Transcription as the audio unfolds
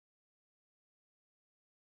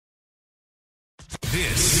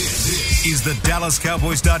This is the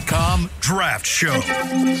DallasCowboys.com Draft Show.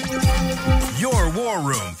 Your war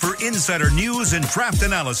room for insider news and draft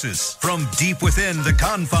analysis from deep within the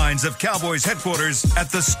confines of Cowboys headquarters at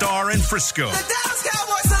the Star in Frisco. The Dallas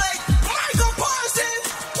Cowboys select Michael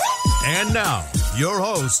Parsons. And now, your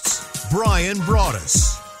hosts, Brian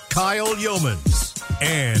Broaddus, Kyle Yeomans,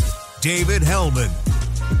 and David Hellman.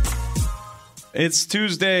 It's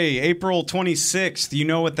Tuesday, April 26th. You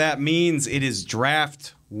know what that means. It is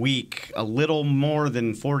draft week. A little more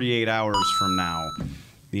than 48 hours from now,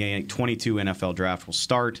 the 22 NFL draft will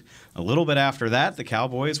start. A little bit after that, the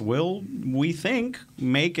Cowboys will, we think,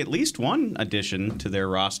 make at least one addition to their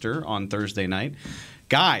roster on Thursday night.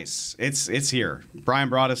 Guys, it's here. Brian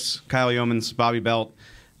Broaddus, Kyle Yeomans, Bobby Belt.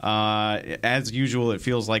 As usual, it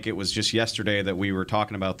feels like it was just yesterday that we were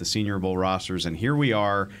talking about the Senior Bowl rosters, and here we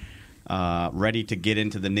are. Ready to get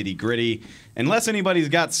into the nitty-gritty. Unless anybody's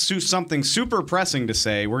got something super pressing to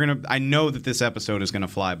say, I know that this episode is going to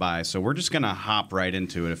fly by, so we're just going to hop right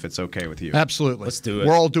into it if it's okay with you. Absolutely. Let's do it.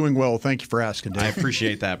 We're all doing well. Thank you for asking, Dave. I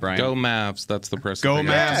appreciate that, Brian. Go Mavs. That's the press. Go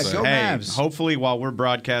Mavs. Go Mavs. Hopefully while we're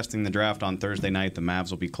broadcasting the draft on Thursday night, the Mavs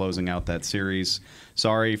will be closing out that series.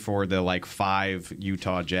 Sorry for the 5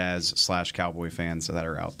 Utah Jazz / Cowboy fans that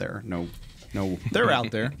are out there. No, they're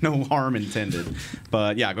out there. No harm intended.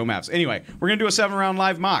 But, yeah, go Mavs. Anyway, we're going to do a 7-round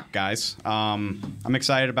live mock, guys. I'm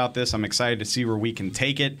excited about this. I'm excited to see where we can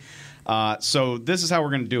take it. So this is how we're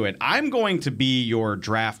going to do it. I'm going to be your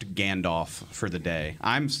draft Gandalf for the day.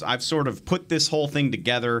 I've sort of put this whole thing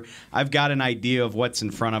together. I've got an idea of what's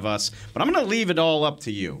in front of us. But I'm going to leave it all up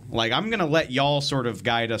to you. I'm going to let y'all sort of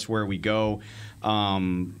guide us where we go,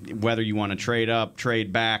 whether you want to trade up,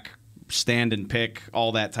 trade back, stand and pick,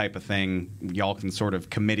 all that type of thing. Y'all can sort of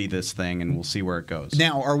committee this thing, and we'll see where it goes.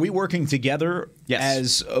 Now, are we working together?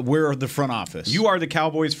 Yes. As we're the front office? You are the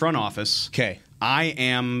Cowboys front office. Okay. I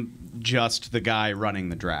am just the guy running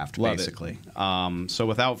the draft, Love basically. So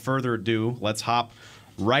without further ado, let's hop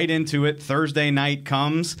right into it. Thursday night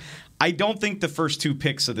comes. I don't think the first 2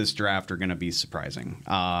 picks of this draft are going to be surprising.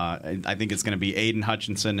 I think it's going to be Aiden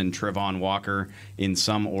Hutchinson and Travon Walker in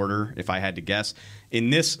some order, if I had to guess. In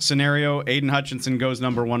this scenario, Aiden Hutchinson goes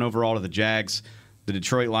number 1 overall to the Jags. The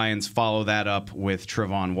Detroit Lions follow that up with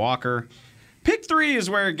Travon Walker. Pick 3 is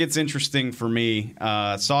where it gets interesting for me.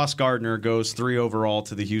 Sauce Gardner goes 3 overall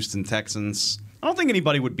to the Houston Texans. I don't think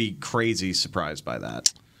anybody would be crazy surprised by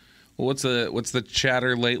that. Well, what's the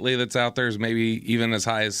chatter lately that's out there is maybe even as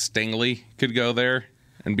high as Stingley could go there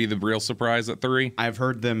and be the real surprise at 3? I've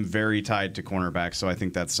heard them very tied to cornerback, so I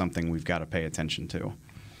think that's something we've got to pay attention to.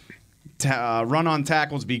 Run on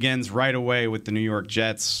tackles begins right away with the New York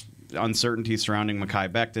Jets. Uncertainty surrounding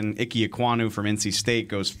Mekhi Becton. Ike Ekwonu from NC State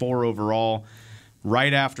goes 4 overall.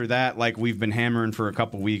 Right after that, like we've been hammering for a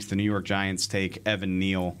couple weeks, the New York Giants take Evan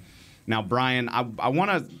Neal. Now, Brian, I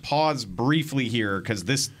want to pause briefly here because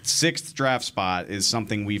this 6th draft spot is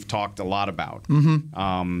something we've talked a lot about.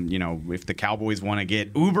 Mm-hmm. If the Cowboys want to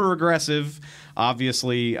get uber aggressive,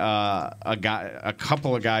 obviously a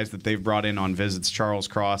couple of guys that they've brought in on visits, Charles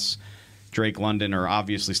Cross, Drake London, are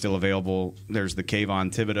obviously still available. There's the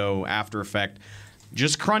Kayvon Thibodeau after effect.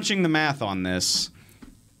 Just crunching the math on this,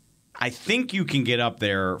 I think you can get up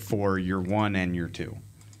there for your 1 and your 2.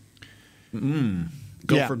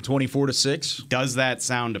 Go from 24 to 6? Does that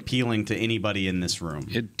sound appealing to anybody in this room?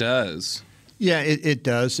 It does. Yeah, it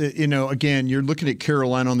does. Again, you're looking at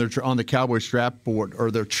Carolina on the Cowboys draft board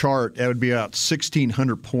or their chart. That would be about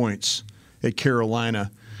 1,600 points at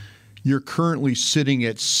Carolina. You're currently sitting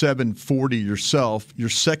at 740 yourself. Your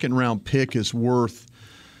second-round pick is worth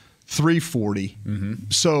 340. Mm-hmm.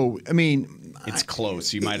 So, I mean, it's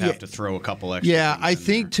close. You might have to throw a couple extra. Yeah, I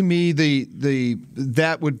think to me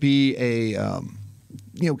that would be a.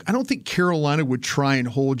 I don't think Carolina would try and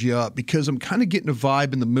hold you up because I'm kind of getting a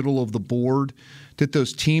vibe in the middle of the board that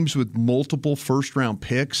those teams with multiple first-round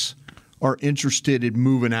picks are interested in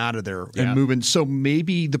moving out of there and moving. So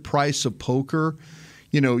maybe the price of poker,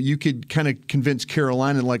 you could kind of convince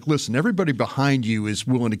Carolina, listen, everybody behind you is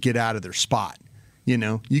willing to get out of their spot.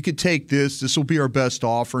 You could take this. This will be our best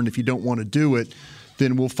offer, and if you don't want to do it,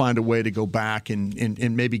 then we'll find a way to go back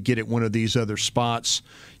and maybe get at one of these other spots.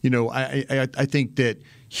 I think that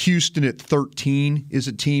Houston at 13 is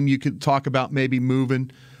a team you could talk about maybe moving.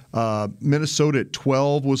 Minnesota at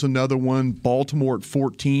 12 was another one. Baltimore at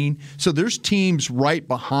 14. So there's teams right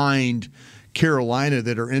behind Carolina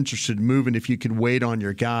that are interested in moving if you can wait on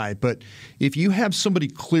your guy. But if you have somebody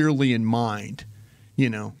clearly in mind,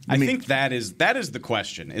 I mean, think that is the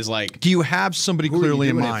question. Is like, do you have somebody Who are you clearly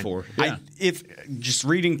in doing it mind? for? Yeah. if just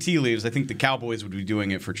reading tea leaves, I think the Cowboys would be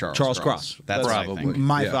doing it for Charles Cross. That's what I Probably. think.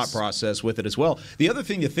 My Yes. thought process with it as well. The other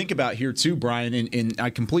thing to think about here too, Brian, and I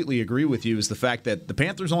completely agree with you, is the fact that the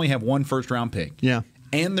Panthers only have one first-round pick. Yeah.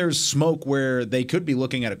 And there's smoke where they could be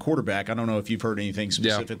looking at a quarterback. I don't know if you've heard anything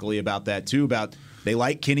specifically about that too. About they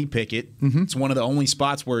like Kenny Pickett. Mm-hmm. It's one of the only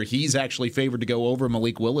spots where he's actually favored to go over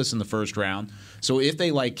Malik Willis in the first round. So if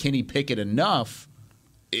they like Kenny Pickett enough,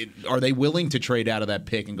 are they willing to trade out of that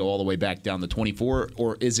pick and go all the way back down to 24,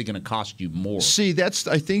 or is it going to cost you more? See, I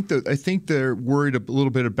think they're worried a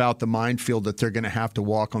little bit about the minefield that they're going to have to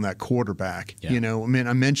walk on that quarterback. Yeah. I mean,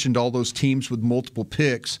 I mentioned all those teams with multiple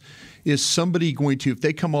picks. Is somebody going to, if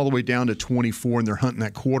they come all the way down to 24 and they're hunting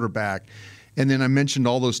that quarterback, and then I mentioned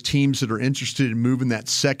all those teams that are interested in moving that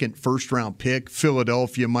second first-round pick.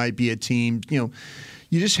 Philadelphia might be a team.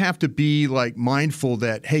 You just have to be like mindful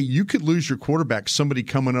that, hey, you could lose your quarterback. Somebody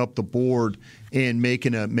coming up the board and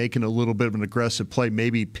making a little bit of an aggressive play.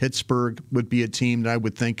 Maybe Pittsburgh would be a team that I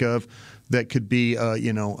would think of that could be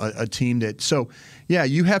a team that. So yeah,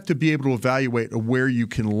 you have to be able to evaluate where you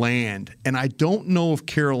can land. And I don't know if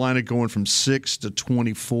Carolina going from 6 to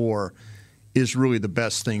 24 is really the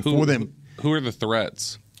best thing for them. Who are the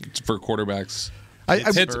threats for quarterbacks?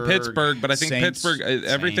 Pittsburgh, Pittsburgh, but I think Saints, Pittsburgh.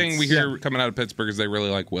 Everything we hear coming out of Pittsburgh is they really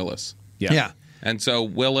like Willis. Yeah. And so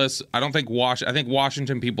Willis, I don't think I think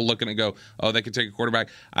Washington people looking to go, oh, they could take a quarterback.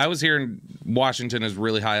 I was hearing Washington is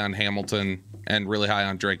really high on Hamilton and really high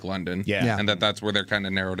on Drake London. Yeah. And that's where they're kind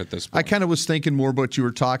of narrowed at this point. I kind of was thinking more about what you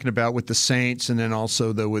were talking about with the Saints, and then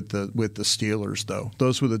also though with the Steelers. Though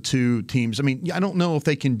those were the two teams. I mean, I don't know if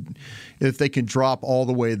they can drop all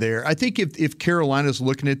the way there. I think if Carolina's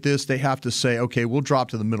looking at this, they have to say, okay, we'll drop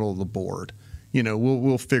to the middle of the board.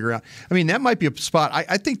 We'll figure out. I mean, that might be a spot.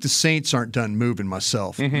 I think the Saints aren't done moving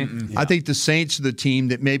myself. Mm-hmm. I think the Saints are the team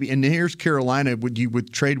that maybe. And here's Carolina. You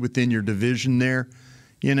would trade within your division there.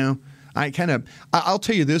 I'll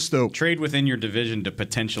tell you this though. Trade within your division to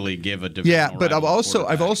potentially give a division. Yeah, but I've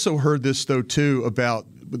also heard this though too about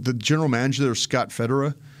the general manager there, Scott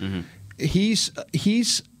Federer. Mm-hmm.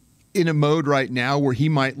 He's in a mode right now where he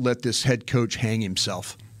might let this head coach hang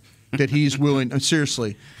himself. That he's willing,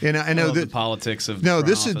 seriously, and I know that the politics of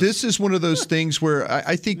this is one of those things where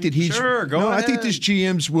I think that he's Sure, go I think ahead. this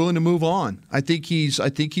GM's willing to move on. I think he's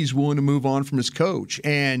willing to move on from his coach,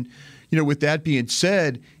 and with that being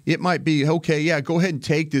said, it might be okay. Yeah, go ahead and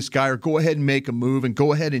take this guy, or go ahead and make a move, and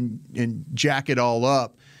go ahead and jack it all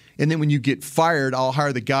up, and then when you get fired, I'll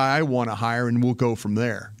hire the guy I want to hire, and we'll go from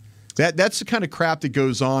there. That's the kind of crap that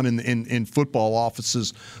goes on in football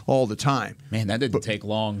offices all the time. Man, that didn't take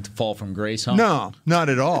long to fall from grace, huh? No, not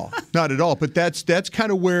at all. Not at all. But that's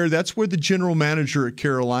kind of where the general manager at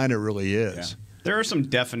Carolina really is. Yeah. There are some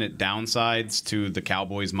definite downsides to the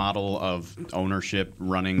Cowboys model of ownership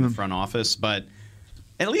running the front office, but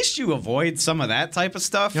at least you avoid some of that type of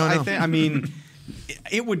stuff. No. I mean,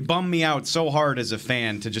 it would bum me out so hard as a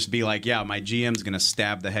fan to just be like, yeah, my GM's going to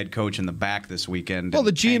stab the head coach in the back this weekend. Well,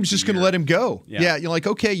 the GM's just going to let him go. Yeah. You're like,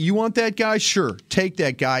 okay, you want that guy? Sure, take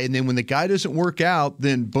that guy. And then when the guy doesn't work out,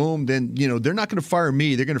 then boom, then they're not going to fire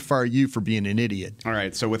me. They're going to fire you for being an idiot. All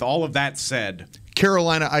right, so with all of that said,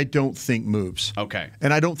 Carolina, I don't think moves. okay.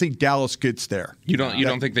 And I don't think Dallas gets there. You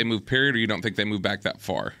don't think they move period, or you don't think they move back that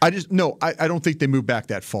far? I don't think they move back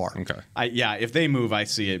that far. Okay. If they move, I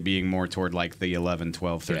see it being more toward like the 11,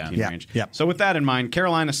 12, 13 Yeah. range. Yeah. So with that in mind,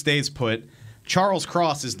 Carolina stays put. Charles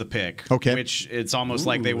Cross is the pick. Okay. Which it's almost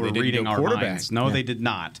like they were they didn't reading go our quarterback. minds. No, they did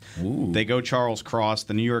not. They go Charles Cross.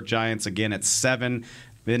 The New York Giants again at 7.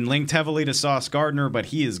 Been linked heavily to Sauce Gardner, but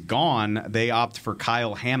he is gone. They opt for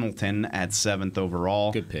Kyle Hamilton at 7th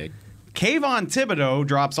overall. Good pick. Kayvon Thibodeau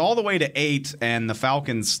drops all the way to 8, and the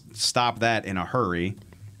Falcons stop that in a hurry,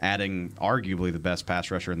 adding arguably the best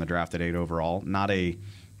pass rusher in the draft at 8 overall. Not a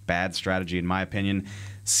bad strategy, in my opinion.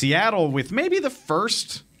 Seattle, with maybe the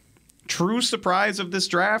first true surprise of this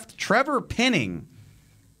draft, Trevor Penning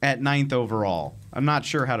at 9th overall. I'm not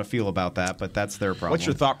sure how to feel about that, but that's their problem. What's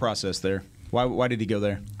your thought process there? Why did he go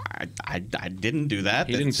there? I didn't do that.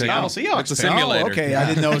 He didn't Seattle take Seahawks. It's a fan. simulator. Oh, okay. I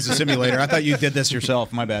didn't know it was a simulator. I thought you did this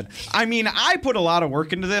yourself. My bad. I mean, I put a lot of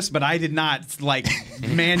work into this, but I did not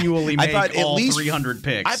manually make all 300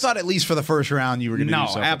 picks. I thought at least for the first round you were going to No, do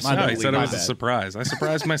something. absolutely. No, he said it my was a bad. surprise. I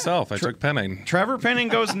surprised myself. I took Penning. Trevor Penning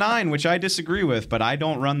goes 9, which I disagree with, but I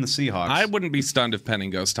don't run the Seahawks. I wouldn't be stunned if Penning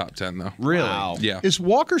goes top 10, though. really. Wow. Yeah. Is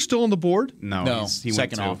Walker still on the board? No, No, he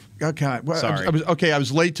second went off. to. Okay. Well, Sorry. I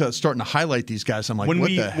was late to starting to highlight these guys. I'm like, When what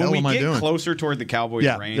we the heck? hell am I doing? When we get closer toward the Cowboys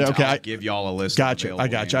range, I'll give y'all a list. Gotcha. Of I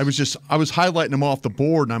got you. names. I was highlighting them off the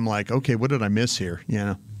board, and I'm like, okay, what did I miss here?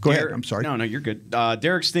 Go ahead. I'm sorry. No, you're good.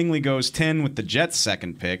 Derek Stingley goes 10 with the Jets'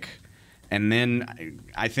 second pick. And then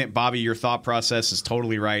I think, Bobby, your thought process is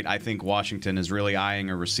totally right. I think Washington is really eyeing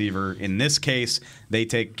a receiver. In this case, they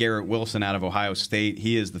take Garrett Wilson out of Ohio State.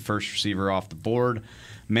 He is the first receiver off the board.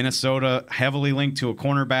 Minnesota, heavily linked to a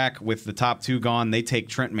cornerback with the top 2 gone. They take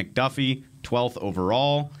Trent McDuffie, 12th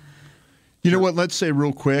overall. You know what? Let's say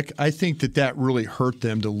real quick. I think that really hurt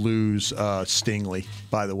them to lose Stingley.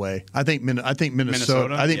 By the way, I think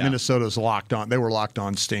Minnesota. I think Minnesota's locked on. They were locked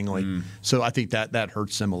on Stingley, so I think that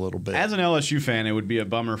hurts them a little bit. As an LSU fan, it would be a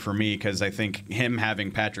bummer for me because I think him having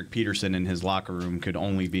Patrick Peterson in his locker room could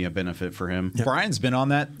only be a benefit for him. Yeah. Brian's been on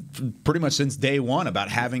that pretty much since day one about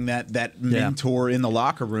having that mentor in the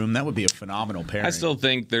locker room. That would be a phenomenal pairing. I still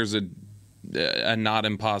think there's a not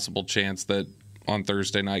impossible chance that on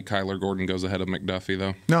Thursday night, Kyler Gordon goes ahead of McDuffie,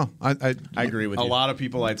 though. No, I agree with you. A lot of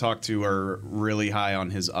people I talk to are really high on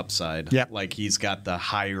his upside. Yeah, like he's got the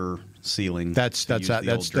higher ceiling. That's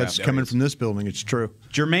coming from this building. It's true.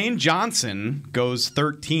 Jermaine Johnson goes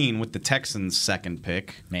 13 with the Texans' second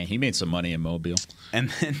pick. Man, he made some money in Mobile. And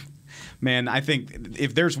then, man, I think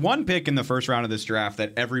if there's one pick in the first round of this draft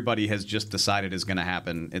that everybody has just decided is going to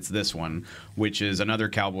happen, it's this one, which is another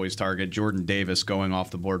Cowboys target, Jordan Davis going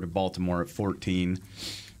off the board to Baltimore at 14.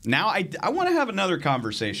 Now, I want to have another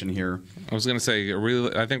conversation here. I was going to say,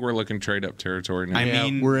 I think we're looking trade up territory now. I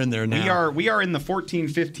mean, we're in there now. We are in the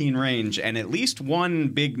 14-15 range, and at least one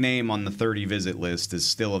big name on the 30 visit list is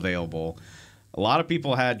still available. A lot of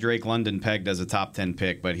people had Drake London pegged as a top 10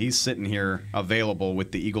 pick, but he's sitting here available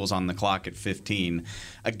with the Eagles on the clock at 15.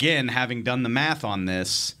 Again, having done the math on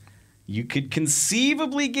this, you could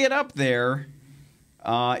conceivably get up there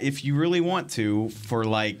if you really want to for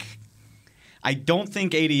I don't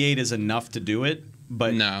think 88 is enough to do it,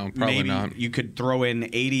 but no, probably maybe not. You could throw in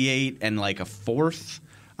 88 and a fourth.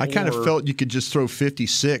 I kind of felt you could just throw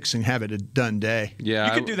 56 and have it a done day. Yeah,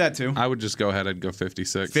 you could do that too. I would just go ahead and go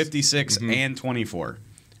 56. 56 and 24.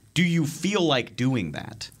 Do you feel like doing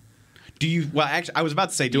that? Do you? Well, actually, I was about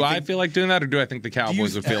to say. Do I feel like doing that, or do I think the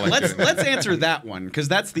Cowboys would feel like doing that? Let's answer that one because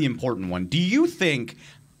that's the important one. Do you think?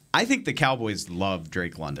 I think the Cowboys love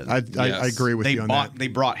Drake London. I agree with you on that. They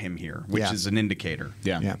brought him here, which is an indicator.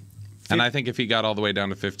 Yeah. And I think if he got all the way down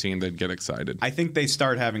to 15, they'd get excited. I think they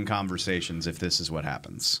start having conversations if this is what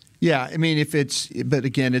happens. Yeah, I mean, but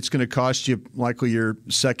again, it's going to cost you likely your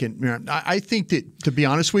second. I think that, to be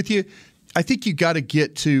honest with you, I think you got to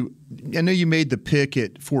get to. I know you made the pick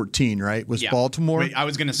at 14, right? Was Baltimore? Wait, I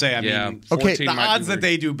was going to say. I mean, okay. The odds that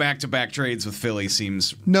they do back-to-back trades with Philly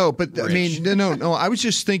seems no, but rich. I mean, no. I was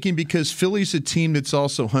just thinking because Philly's a team that's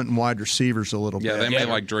also hunting wide receivers a little bit. Yeah, they may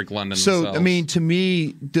like Drake London. So themselves. I mean, to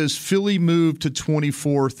me, does Philly move to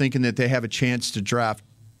 24 thinking that they have a chance to draft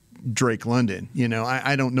Drake London?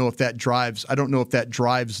 I don't know if that drives. I don't know if that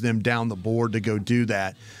drives them down the board to go do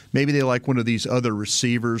that. Maybe they like one of these other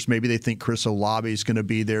receivers. Maybe they think Chris Olave is going to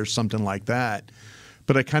be there, something like that.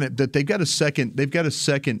 But they've got a second. They've got a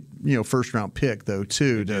second, first round pick though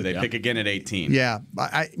too. They pick again at 18. Yeah,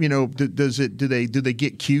 do they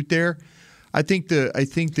get cute there? I think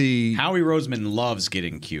the Howie Roseman loves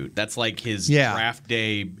getting cute. That's like his draft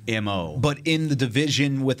day MO. But in the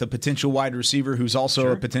division with a potential wide receiver who's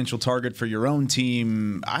also a potential target for your own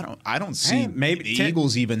team, I don't see maybe the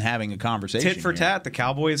Eagles even having a conversation. Tit for tat, the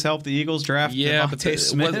Cowboys helped the Eagles draft. Yeah, but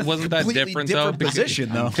wasn't that different though? Position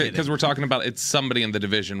though, because we're talking about it's somebody in the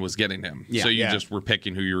division was getting him, so you just were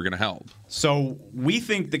picking who you were going to help. So we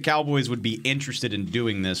think the Cowboys would be interested in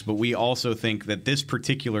doing this, but we also think that this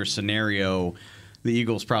particular scenario, the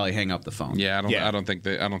Eagles probably hang up the phone. Yeah, I don't think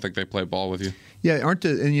they play ball with you. Yeah,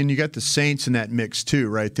 and you got the Saints in that mix too,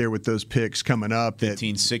 right there with those picks coming up.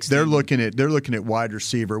 15, 16. They're looking at wide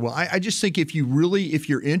receiver. Well, I just think if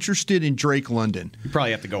you're interested in Drake London, you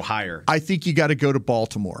probably have to go higher. I think you got to go to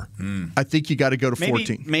Baltimore. I think you got to go to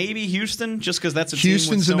 14. Maybe Houston, just because that's a team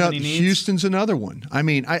with so many needs. Houston's another one. I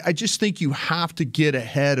mean, I just think you have to get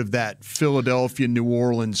ahead of that Philadelphia, New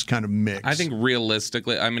Orleans kind of mix. I think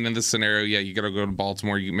realistically, in this scenario, you got to go to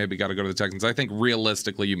Baltimore. You maybe got to go to the Texans. I think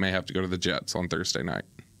realistically, you may have to go to the Jets on Thursday night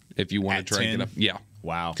if you want to try and get up. Yeah,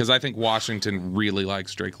 wow. Because I think Washington really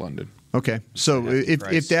likes Drake London. Okay, so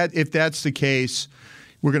if that's the case,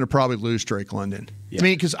 we're going to probably lose Drake London. Yeah. I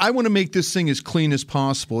mean, because I want to make this thing as clean as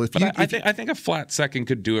possible. I think a flat second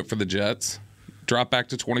could do it for the Jets. Drop back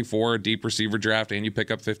to 24, a deep receiver draft, and you pick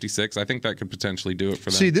up 56. I think that could potentially do it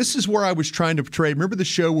for them. See, this is where I was trying to trade. Remember the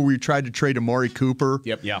show where we tried to trade Amari Cooper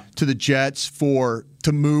to the Jets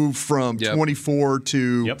to move from 24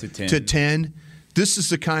 to 10? this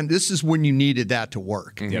is when you needed that to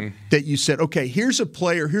work. That you said, okay, here's a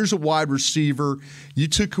player, here's a wide receiver. You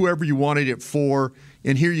took whoever you wanted it for,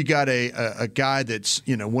 and here you got a guy that's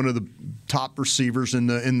one of the top receivers in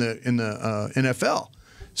the NFL.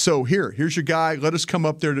 So here's your guy. Let us come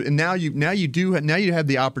up there, and now you have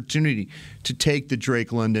the opportunity to take the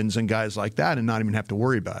Drake Londons and guys like that, and not even have to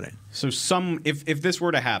worry about it. So if this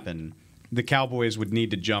were to happen, the Cowboys would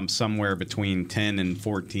need to jump somewhere between 10 and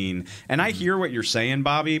 14. And I hear what you're saying,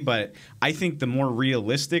 Bobby, but I think the more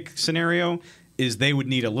realistic scenario is they would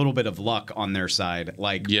need a little bit of luck on their side.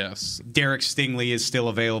 Like, yes, Derek Stingley is still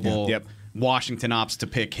available. Yep. Washington opts to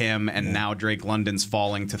pick him, and now Drake London's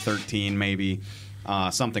falling to 13 maybe.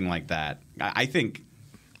 Something like that. I think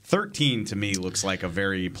 13 to me looks like a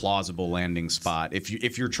very plausible landing spot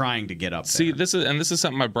if you're trying to get up there. See, this is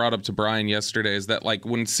something I brought up to Brian yesterday, is that like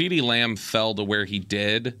when CeeDee Lamb fell to where he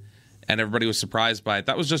did and everybody was surprised by it,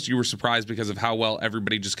 that was just you were surprised because of how well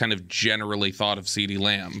everybody just kind of generally thought of CeeDee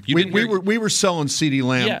Lamb. We were selling CeeDee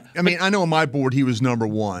Lamb. Yeah, I mean, I know on my board he was number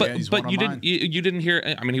one. But you didn't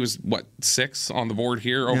hear. I mean, he was what 6 on the board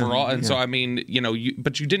here overall, and so I mean,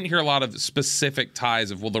 but you didn't hear a lot of specific ties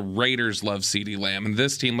of the Raiders love CeeDee Lamb and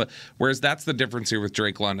this team. Whereas that's the difference here with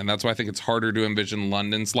Drake London. That's why I think it's harder to envision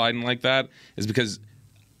London sliding like that, is because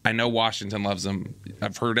I know Washington loves him.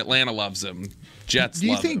 I've heard Atlanta loves him. Jets love him. Do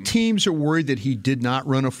you think teams are worried that he did not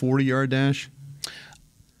run a 40-yard dash?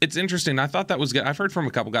 It's interesting. I thought that was good. I've heard from a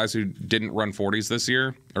couple guys who didn't run 40s this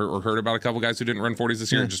year, or heard about a couple guys who didn't run 40s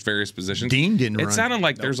this year in just various positions. Dean didn't run. It sounded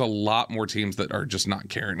like there's a lot more teams that are just not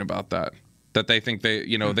caring about that. That they think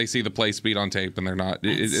they see the play speed on tape and they're not.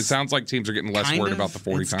 It sounds like teams are getting less worried about the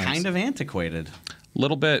 40 times. It's kind of antiquated.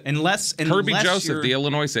 Little bit. Unless Kirby Joseph, the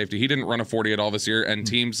Illinois safety, he didn't run a 40 at all this year. And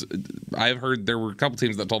teams, I've heard there were a couple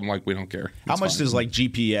teams that told him, like, we don't care. How much does like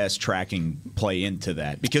GPS tracking play into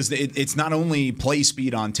that? Because it's not only play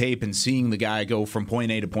speed on tape and seeing the guy go from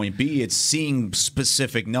point A to point B, it's seeing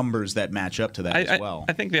specific numbers that match up to that as well.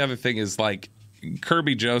 I think the other thing is like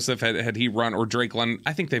Kirby Joseph, had he run, or Drake London,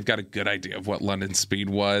 I think they've got a good idea of what London's speed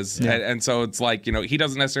was. Yeah. And so it's like, he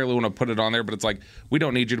doesn't necessarily want to put it on there, but it's like, we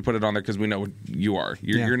don't need you to put it on there because we know what you are.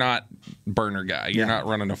 You're not burner guy. You're not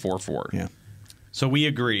running a 4.4. Yeah. So we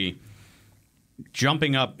agree.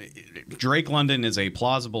 Jumping up, Drake London is a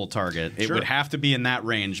plausible target. It would have to be in that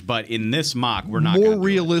range, but in this mock, we're not more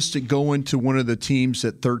realistic going to one of the teams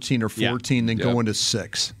at 13 or 14 than going to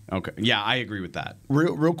 6. Okay. Yeah, I agree with that.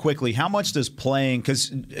 Real quickly, how much does playing,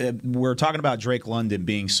 because we're talking about Drake London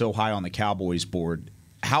being so high on the Cowboys board,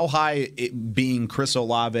 how high it being Chris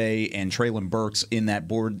Olave and Treylon Burks in that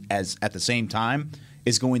board at the same time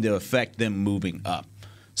is going to affect them moving up?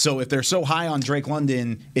 So if they're so high on Drake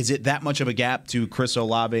London, is it that much of a gap to Chris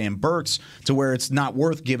Olave and Burks to where it's not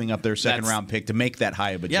worth giving up their second-round pick to make that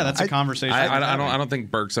high of a jump? Yeah, that's a conversation. I don't think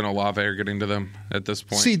Burks and Olave are getting to them at this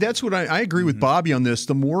point. See, that's what I agree with Bobby on this.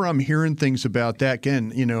 The more I'm hearing things about that,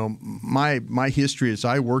 again, my history is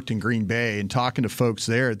I worked in Green Bay and talking to folks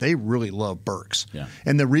there, they really love Burks. Yeah.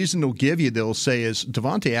 And the reason they'll say is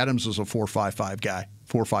Devontae Adams was a 4.55 guy,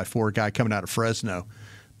 4.54 guy coming out of Fresno.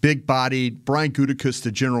 Big bodied. Brian Gutekunst,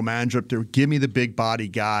 the general manager up there, give me the big body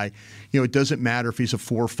guy. It doesn't matter if he's a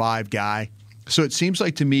 4.5 guy. So it seems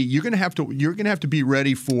like to me you're going to have to be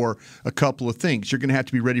ready for a couple of things. You're going to have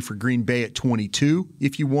to be ready for Green Bay at 22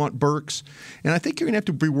 if you want Burks, and I think you're going to have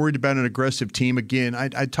to be worried about an aggressive team again.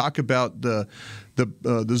 I talk about the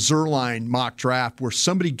Zerline mock draft where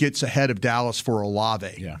somebody gets ahead of Dallas for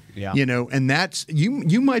Olave. Yeah. And that's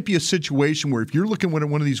you might be a situation where if you're looking at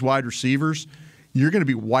one of these wide receivers, you're going to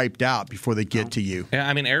be wiped out before they get to you. Yeah,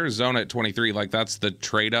 I mean, Arizona at 23, like that's the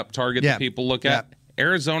trade-up target that people look at. Yeah.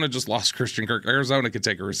 Arizona just lost Christian Kirk. Arizona could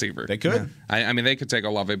take a receiver. They could. Yeah. I mean, they could take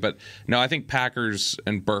Olave, but no, I think Packers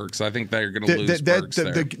and Burks, I think they're going to lose Burks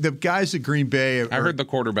there. The guys at Green Bay I heard the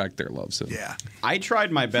quarterback there loves him. Yeah. I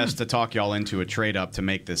tried my best to talk y'all into a trade-up to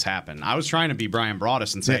make this happen. I was trying to be Brian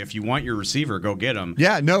Broaddus and say, if you want your receiver, go get him.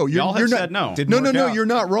 Yeah, no. Y'all have said no. No, you're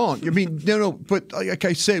not wrong. I mean, no, but like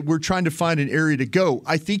I said, we're trying to find an area to go.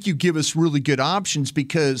 I think you give us really good options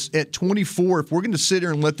because at 24, if we're going to sit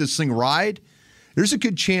here and let this thing ride, there's a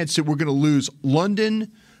good chance that we're going to lose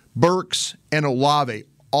London, Burks, and Olave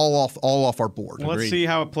all off our board. Well, let's see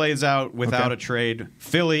how it plays out without a trade.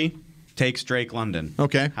 Philly takes Drake London.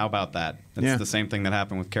 Okay. How about that? That's the same thing that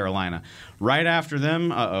happened with Carolina. Right after them,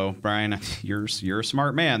 Brian, you're a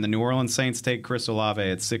smart man. The New Orleans Saints take Chris Olave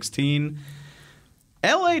at 16.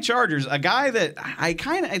 LA Chargers, a guy that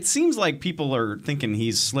it seems like people are thinking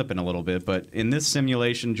he's slipping a little bit, but in this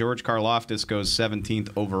simulation, George Karlaftis goes 17th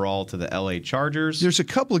overall to the LA Chargers. There's a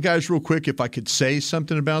couple of guys, real quick, if I could say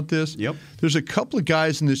something about this. Yep. There's a couple of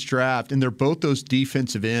guys in this draft, and they're both those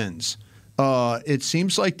defensive ends. It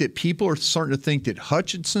seems like that people are starting to think that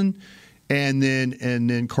Hutchinson and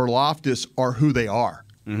then Karlaftis are who they are.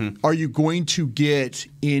 Mm-hmm. Are you going to get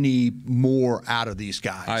any more out of these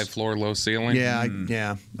guys? High floor, low ceiling. Yeah,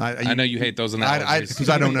 yeah. I know you hate those analogies because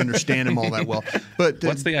I don't understand them all that well. But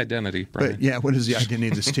what's the identity, Brian? But, yeah, what is the identity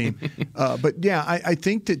of this team? But yeah, I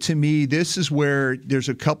think that to me, this is where there's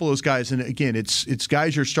a couple of those guys, and again, it's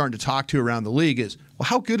guys you're starting to talk to around the league. Is well,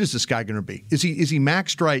 how good is this guy going to be? Is he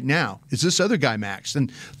maxed right now? Is this other guy maxed?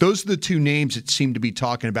 And those are the two names that seem to be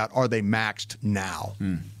talking about. Are they maxed now?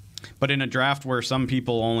 But in a draft where some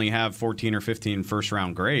people only have 14 or 15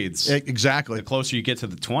 first-round grades, exactly, the closer you get to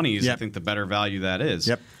the 20s, I think the better value that is.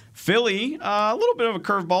 Yep. Philly, a little bit of a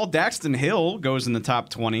curveball. Daxton Hill goes in the top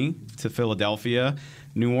 20 to Philadelphia.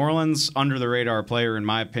 New Orleans, under-the-radar player, in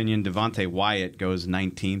my opinion, Devontae Wyatt goes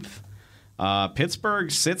 19th.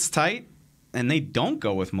 Pittsburgh sits tight, and they don't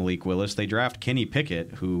go with Malik Willis. They draft Kenny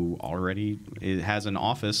Pickett, who already has an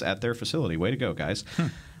office at their facility. Way to go, guys.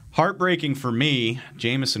 Heartbreaking for me,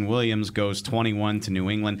 Jameson Williams goes 21 to New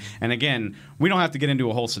England. And again, we don't have to get into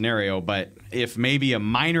a whole scenario, but if maybe a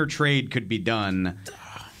minor trade could be done,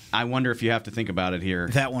 I wonder if you have to think about it here.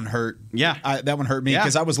 That one hurt. Yeah. That one hurt me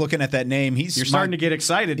because I was looking at that name. You're starting to get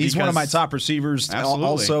excited. He's one of my top receivers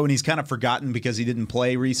also, and he's kind of forgotten because he didn't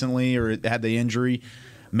play recently or had the injury.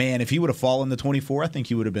 Man, if he would have fallen to 24, I think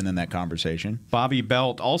he would have been in that conversation. Bobby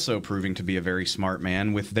Belt also proving to be a very smart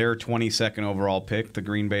man. With their 22nd overall pick, the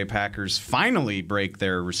Green Bay Packers finally break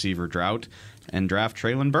their receiver drought and draft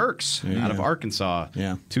Treylon Burks out of Arkansas.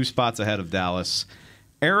 Yeah. 2 spots ahead of Dallas.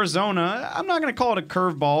 Arizona, I'm not going to call it a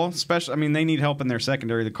curveball. They need help in their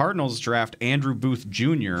secondary. The Cardinals draft Andrew Booth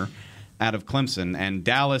Jr. out of Clemson, and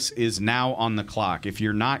Dallas is now on the clock. If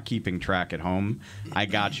you're not keeping track at home, I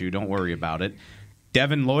got you. Don't worry about it.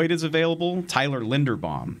 Devin Lloyd is available, Tyler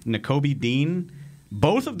Linderbaum, Nakobe Dean,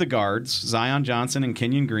 both of the guards, Zion Johnson and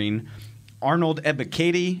Kenyon Green, Arnold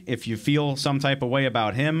Ebiketie, if you feel some type of way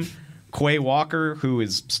about him, Quay Walker, who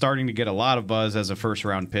is starting to get a lot of buzz as a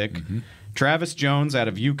first-round pick, Travis Jones out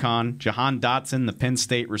of UConn, Jahan Dotson, the Penn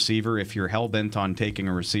State receiver, if you're hell-bent on taking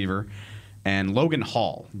a receiver, and Logan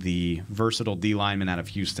Hall, the versatile D lineman out of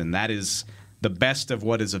Houston. That is the best of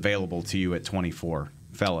what is available to you at 24.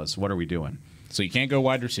 Fellas, what are we doing? So you can't go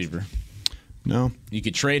wide receiver. No. You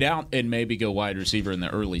could trade out and maybe go wide receiver in the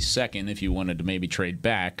early second if you wanted to maybe trade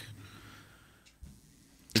back.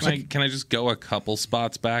 Can I just go a couple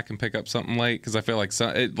spots back and pick up something late? Because I feel like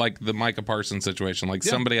like the Micah Parsons situation,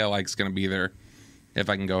 somebody I like is going to be there if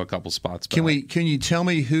I can go a couple spots back. Can you tell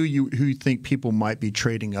me who you think people might be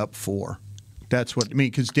trading up for? That's what I mean,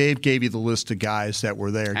 because Dave gave you the list of guys that were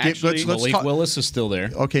there. Actually, Malik Willis is still there.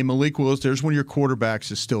 Okay, Malik Willis. There's one of your quarterbacks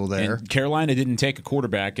is still there. And Carolina didn't take a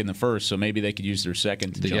quarterback in the first, so maybe they could use their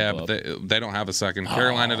second to jump up. But they don't have a second.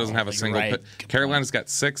 Carolina doesn't have a single. Right. Carolina's got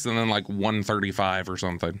 6 and then 135 or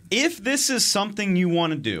something. If this is something you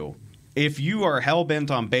want to do, if you are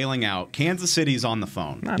hell-bent on bailing out, Kansas City's on the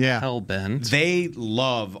phone. Not hell-bent. They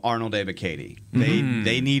love Arnold Ebiketie.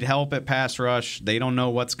 They need help at pass rush. They don't know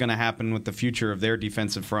what's going to happen with the future of their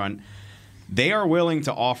defensive front. They are willing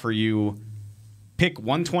to offer you pick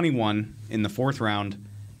 121 in the 4th round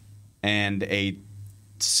and a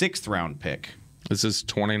 6th round pick. This is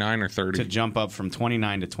 29 or 30. To jump up from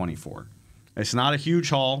 29 to 24. It's not a huge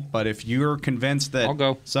haul, but if you're convinced that I'll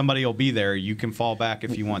go. somebody will be there, you can fall back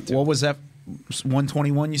if you want to. What was that?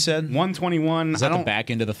 121 you said? 121. Is that the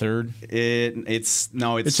back end of the third? It's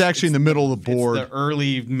actually in the middle of the board. It's the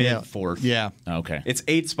early mid fourth. Yeah. Okay. It's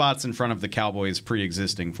 8 spots in front of the Cowboys'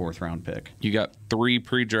 pre-existing 4th round pick. You got 3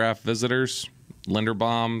 pre-draft visitors,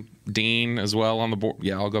 Linderbaum, Dean as well on the board.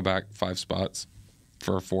 Yeah, I'll go back 5 spots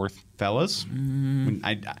for a 4th. Fellas,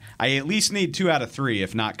 I at least need 2 out of 3,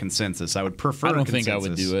 if not consensus. I would prefer I don't consensus. think I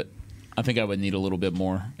would do it. I think I would need a little bit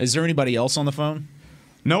more. Is there anybody else on the phone?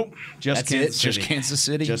 Nope. Just That's Kansas it? City. Just Kansas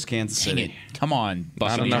City? Just Kansas Dang City. it. Come on. Not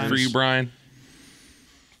Buccaneers. enough for you, Brian?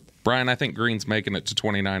 Brian, I think Green's making it to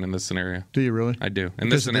 29 in this scenario. Do you really? I do. In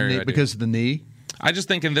this scenario, I do. Because of the knee? I just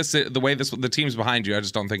think in the way the team's behind you, I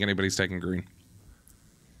just don't think anybody's taking Green.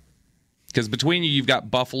 Because between you've got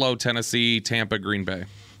Buffalo, Tennessee, Tampa, Green Bay.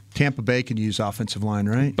 Tampa Bay can use offensive line,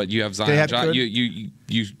 right? But you have They Zion. have John, good- you.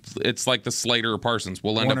 It's like the Slater or Parsons.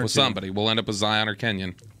 We'll end One up or with two. somebody. We'll end up with Zion or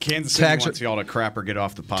Kenyon. Kansas City Tags wants y'all to crap or get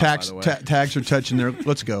off the pot, Tags by the way. are touching there.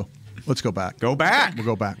 Let's go. Let's go back. Go back. We'll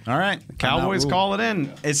go back. All right. Cowboys call it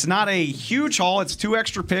in. It's not a huge haul. It's 2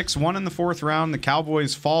 extra picks, 1 in the 4th round. The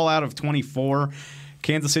Cowboys fall out of 24.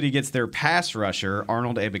 Kansas City gets their pass rusher,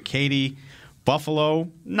 Arnold Ebiketie.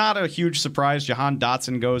 Buffalo, not a huge surprise. Jahan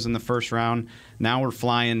Dotson goes in the 1st round. Now we're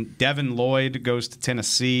flying. Devin Lloyd goes to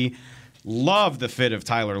Tennessee. Love the fit of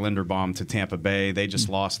Tyler Linderbaum to Tampa Bay. They just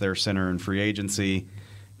lost their center in free agency.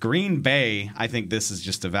 Green Bay, I think this is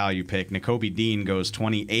just a value pick. Nakobe Dean goes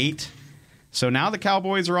 28. So now the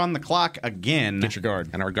Cowboys are on the clock again. Get your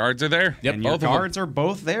guard. And our guards are there. Yep, and your guards are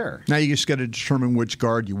both there. Now you just got to determine which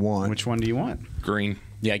guard you want. Which one do you want? Green.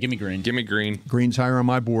 Yeah, give me Green. Give me Green. Green's higher on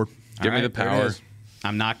my board. Give me the power.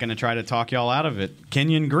 I'm not going to try to talk y'all out of it.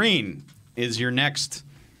 Kenyon Green is your next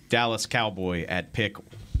Dallas Cowboy at pick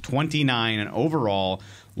 29 and overall.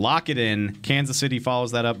 Lock it in. Kansas City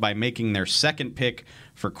follows that up by making their 2nd pick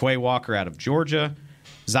for Quay Walker out of Georgia.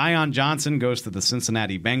 Zion Johnson goes to the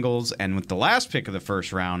Cincinnati Bengals. And with the last pick of the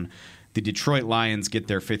 1st round, the Detroit Lions get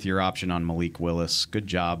their 5th-year option on Malik Willis. Good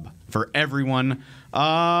job for everyone.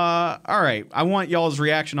 All right. I want y'all's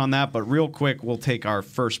reaction on that, but real quick, we'll take our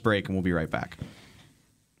first break and we'll be right back.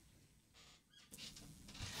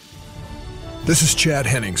 This is Chad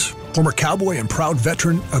Hennings, former cowboy and proud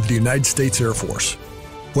veteran of the United States Air Force.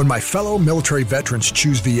 When my fellow military veterans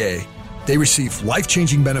choose VA, they receive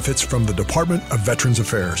life-changing benefits from the Department of Veterans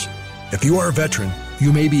Affairs. If you are a veteran,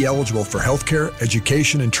 you may be eligible for healthcare,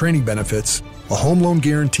 education, and training benefits, a home loan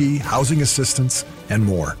guarantee, housing assistance, and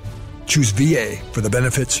more. Choose VA for the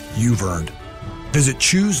benefits you've earned. Visit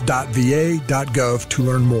choose.va.gov to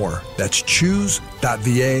learn more. That's choose.va.gov.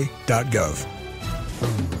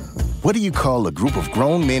 What do you call a group of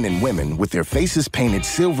grown men and women with their faces painted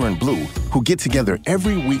silver and blue who get together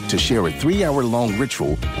every week to share a 3-hour-long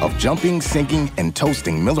ritual of jumping, singing, and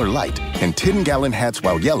toasting Miller Lite in 10-gallon hats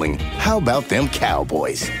while yelling, "How about them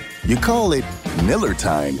Cowboys?" You call it Miller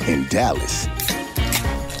Time in Dallas.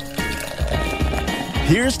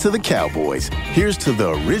 Here's to the Cowboys. Here's to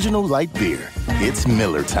the original light beer. It's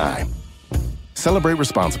Miller Time. Celebrate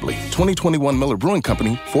responsibly. 2021 Miller Brewing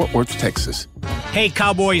Company, Fort Worth, Texas. Hey,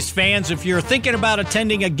 Cowboys fans, if you're thinking about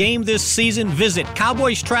attending a game this season, visit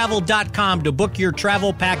CowboysTravel.com to book your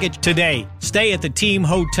travel package today. Stay at the team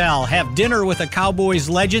hotel, have dinner with a Cowboys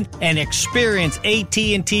legend, and experience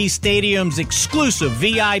AT&T Stadium's exclusive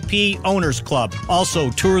VIP Owners Club.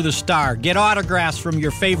 Also, tour the Star, get autographs from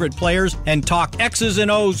your favorite players, and talk X's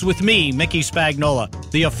and O's with me, Mickey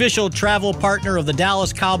Spagnola. The official travel partner of the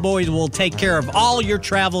Dallas Cowboys will take care of all your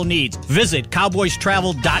travel needs. Visit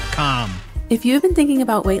CowboysTravel.com. If you have been thinking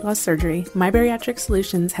about weight loss surgery, My Bariatric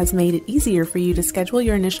Solutions has made it easier for you to schedule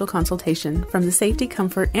your initial consultation from the safety,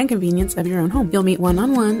 comfort, and convenience of your own home. You'll meet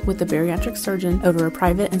one-on-one with the bariatric surgeon over a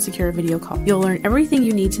private and secure video call. You'll learn everything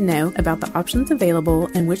you need to know about the options available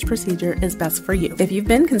and which procedure is best for you. If you've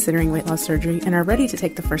been considering weight loss surgery and are ready to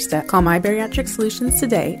take the first step, call My Bariatric Solutions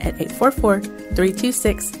today at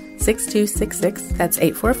 844-326-6266. That's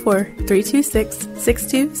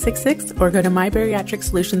 844-326-6266, or go to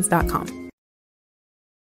mybariatricsolutions.com.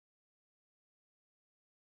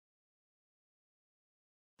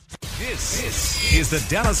 This is the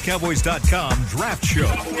DallasCowboys.com Draft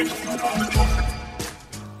Show.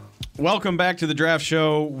 Welcome back to the Draft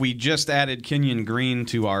Show. We just added Kenyon Green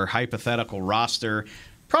to our hypothetical roster.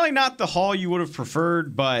 Probably not the haul you would have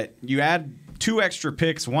preferred, but you add 2 extra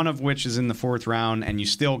picks, one of which is in the 4th round, and you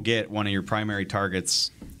still get one of your primary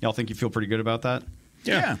targets. Y'all think you feel pretty good about that?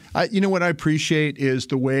 Yeah. You know what I appreciate is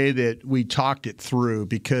the way that we talked it through,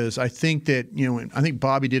 because I think that, I think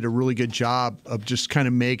Bobby did a really good job of just kind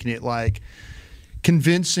of making it like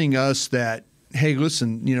convincing us that, hey,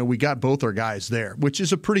 listen, we got both our guys there, which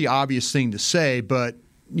is a pretty obvious thing to say, but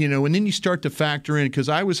and then you start to factor in, because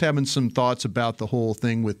I was having some thoughts about the whole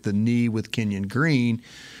thing with the knee with Kenyon Green,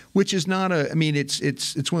 which is not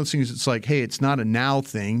it's one of those things. It's like, hey, it's not a now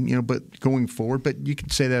thing, but going forward. But you can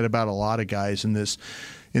say that about a lot of guys in this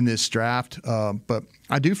draft. But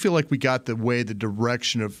I do feel like we got the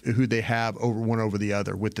direction of who they have over the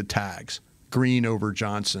other with the tags. Green over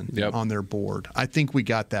Johnson on their board. I think we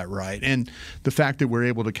got that right, and the fact that we're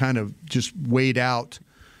able to kind of just wait out.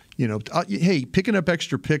 Hey, picking up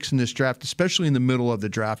extra picks in this draft, especially in the middle of the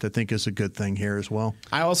draft, I think is a good thing here as well.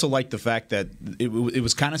 I also like the fact that it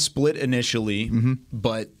was kind of split initially,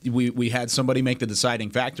 but we had somebody make the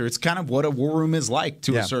deciding factor. It's kind of what a war room is like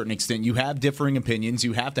to a certain extent. You have differing opinions.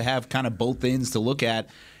 You have to have kind of both ends to look at.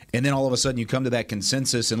 And then all of a sudden you come to that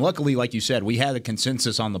consensus. And luckily, like you said, we had a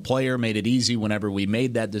consensus on the player, made it easy whenever we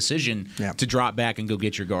made that decision to drop back and go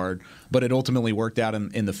get your guard. But it ultimately worked out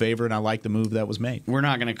in the favor, and I like the move that was made. We're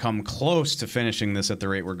not going to come close to finishing this at the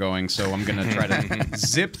rate we're going, so I'm going to try to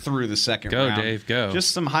zip through the second round. Go, Dave, go.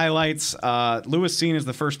 Just some highlights. Lewis Cine is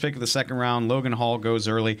the first pick of the second round. Logan Hall goes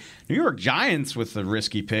early. New York Giants with the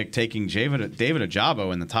risky pick, taking David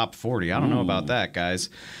Ojabo in the top 40. I don't know about that, guys.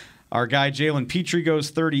 Our guy Jalen Petrie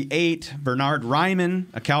goes 38. Bernard Ryman,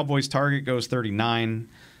 a Cowboys target, goes 39.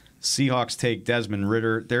 Seahawks take Desmond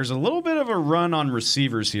Ridder. There's a little bit of a run on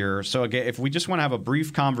receivers here. So again, if we just want to have a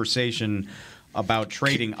brief conversation about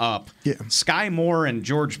trading up, Sky Moore and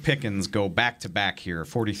George Pickens go back to back here,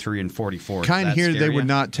 43 and 44. Kind of here, they would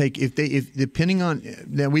not take if depending on.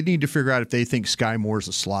 Now we need to figure out if they think Sky Moore's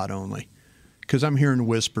a slot only. Because I'm hearing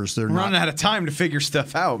whispers they're We're not. running out of time to figure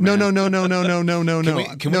stuff out. No. Man.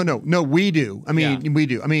 No, we do. I mean, we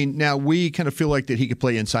do. I mean, now we kind of feel like that he could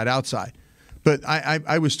play inside outside. But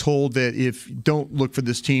I was told that if don't look for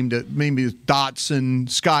this team to maybe Dotson,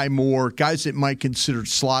 Sky Moore, guys that might consider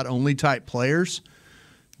slot only type players,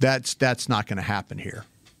 that's not going to happen here.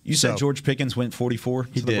 You said George Pickens went 44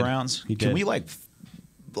 to the Browns. Can we like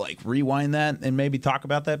rewind that and maybe talk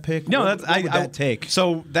about that pick? No, what would that take?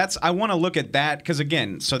 So I want to look at that because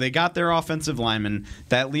again, so they got their offensive lineman.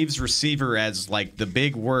 That leaves receiver as like the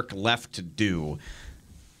big work left to do.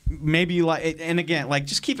 Maybe and again,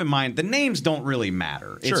 just keep in mind the names don't really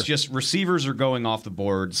matter. Sure. It's just receivers are going off the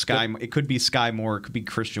board. It could be Sky Moore, it could be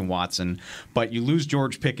Christian Watson, but you lose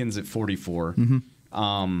George Pickens at 44.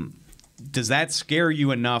 Mm-hmm. Does that scare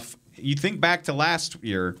you enough? You think back to last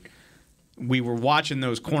year. We were watching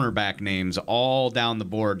those cornerback names all down the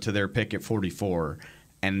board to their pick at 44,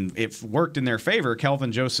 and it worked in their favor.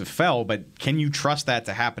 Kelvin Joseph fell, but can you trust that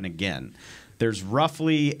to happen again? There's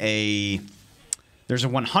roughly a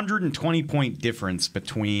 120-point difference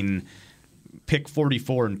between pick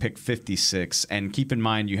 44 and pick 56, and keep in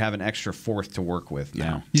mind you have an extra fourth to work with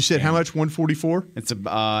now. You said how much? 144? It's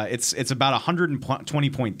about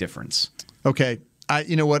 120-point difference. Okay,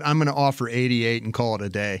 you know what? I'm going to offer 88 and call it a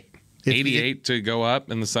day. 88 to go up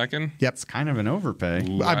in the second? Yep. It's kind of an overpay.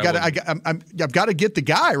 Ooh, I've got to get the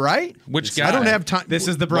guy, right? Which guy? I don't have time. This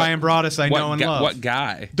is the Brian Broaddus I know and love. What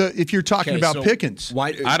guy? If you're talking about Pickens.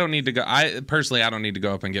 I don't need to go. I don't need to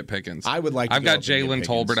go up and get Pickens. I would like to I've got Jalen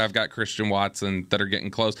Tolbert. I've got Christian Watson that are getting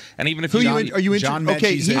close. And even if are you interested? John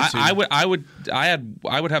okay, I would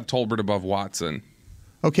have Tolbert above Watson.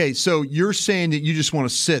 Okay, so you're saying that you just want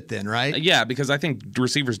to sit then, right? Yeah, because I think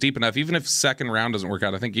receivers deep enough. Even if second round doesn't work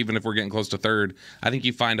out, I think even if we're getting close to third, I think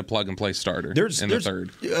you find a plug and play starter in the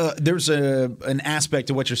third. There's an aspect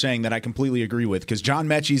to what you're saying that I completely agree with because John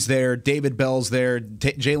Mechie's there, David Bell's there,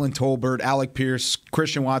 Jalen Tolbert, Alec Pierce,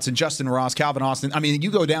 Christian Watson, Justin Ross, Calvin Austin. I mean,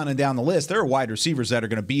 you go down and down the list. There are wide receivers that are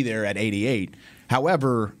going to be there at 88.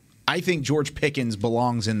 However, I think George Pickens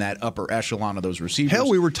belongs in that upper echelon of those receivers. Hell,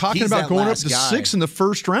 we were talking about going up to 6 in the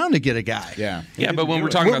first round to get a guy. Yeah, but when we're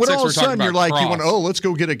talking about 6, all we're of a talking sudden about you're like, Cross. let's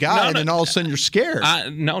go get a guy, and then all of a sudden you're scared.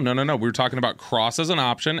 No. We were talking about Cross as an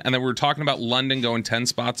option, and then we were talking about London going 10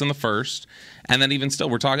 spots in the first, and then even still,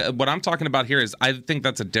 we're talking. What I'm talking about here is, I think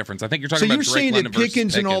that's a difference. I think you're talking about. So you're saying that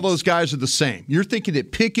Pickens and all those guys are the same. You're thinking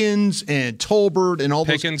that Pickens and Tolbert and all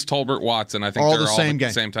those Tolbert, Watson. I think all they're the all same the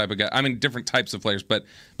guy. same type of guy. I mean, different types of players, but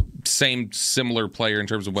similar player in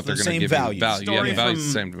terms of what they're going to give value. you. Value. Yeah, the value's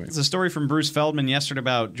the same to me. It's a story from Bruce Feldman yesterday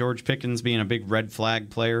about George Pickens being a big red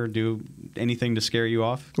flag player. Do anything to scare you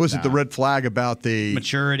off? Was it the red flag about the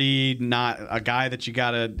maturity? Not a guy that you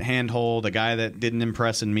got to handhold, a guy that didn't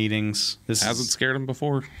impress in meetings. This hasn't scared him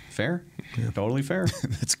before. Fair, totally fair.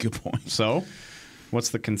 That's a good point. So, what's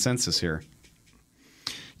the consensus here?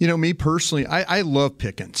 Me personally, I love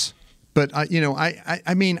Pickens. But,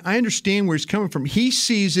 I mean, I understand where he's coming from. He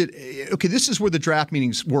sees it. Okay, this is where the draft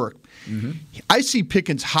meetings work. Mm-hmm. I see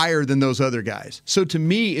Pickens higher than those other guys. So to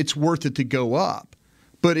me, it's worth it to go up.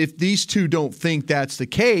 But if these two don't think that's the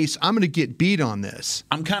case, I'm going to get beat on this.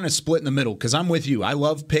 I'm kind of split in the middle because I'm with you. I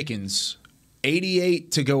love Pickens.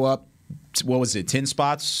 88 to go up, what was it, 10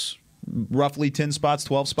 spots? Roughly 10 spots,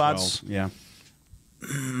 12 spots? 12, yeah.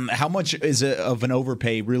 How much of an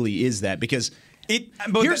overpay really is that? Because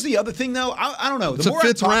here's the other thing, though. I don't know. It's a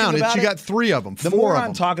fifth round. You got 3 of them. The more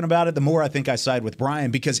I'm talking about it, the more I think I side with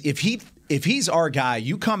Brian. Because if he's our guy,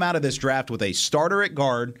 you come out of this draft with a starter at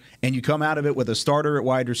guard, and you come out of it with a starter at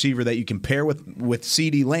wide receiver that you can pair with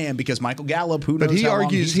CeeDee Lamb. Because Michael Gallup, who knows? But he how long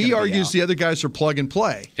argues he's the other guys are plug and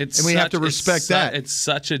play, and we have to respect that. It's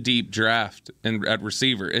such a deep draft at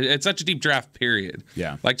receiver. It's such a deep draft. Period.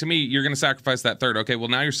 Yeah. Like to me, you're going to sacrifice that third. Okay, well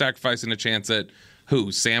now you're sacrificing a chance at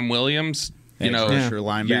who? Sam Williams.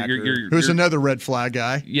 linebacker. Who's another red flag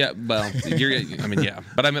guy? Yeah, well,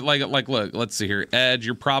 but I mean, like, look, let's see here. Edge,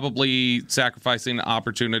 you're probably sacrificing the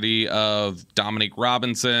opportunity of Dominique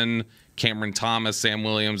Robinson, Cameron Thomas, Sam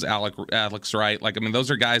Williams, Alex Wright. Like, I mean,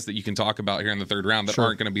 those are guys that you can talk about here in the third round that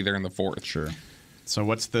aren't going to be there in the fourth. Sure. So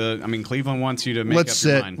Cleveland wants you to make up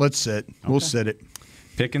your mind. Let's sit. Okay. We'll sit it.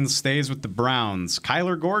 Pickens stays with the Browns.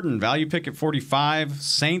 Kyler Gordon, value pick at 45.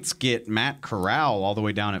 Saints get Matt Corral all the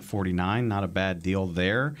way down at 49. Not a bad deal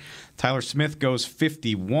there. Tyler Smith goes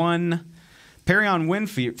 51. Perion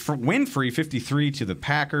Winfrey 53 to the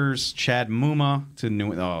Packers. Chad Muma to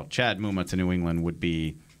New England would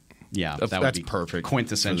be, that's perfect.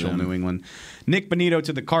 Quintessential New England. Nick Bonito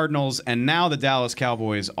to the Cardinals, and now the Dallas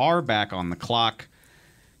Cowboys are back on the clock.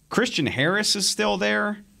 Christian Harris is still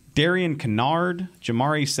there. Darian Kennard,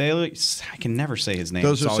 Jamari Saley. I can never say his name.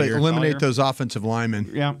 Those are eliminate those offensive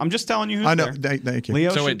linemen. Yeah, I'm just telling you who's I know. there. Thank you.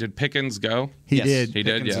 So wait, did Pickens go? He did. He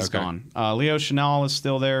did. Pickens Yeah, is okay. gone. Leo Chenal is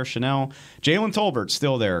still there. Jalen Tolbert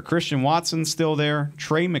still there. Christian Watson still there.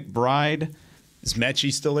 Trey McBride. Is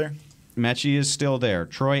Mechie still there? Mechie is still there.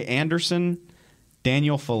 Troy Anderson,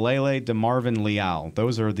 Daniel Falele, DeMarvin Leal.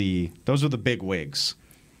 Those are the big wigs.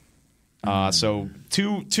 So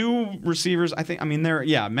two receivers.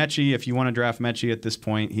 Mechie. If you want to draft Mechie at this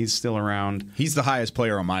point, he's still around. He's the highest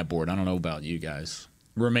player on my board. I don't know about you guys.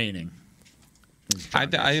 Remaining.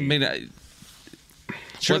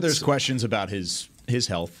 Sure, there's questions about his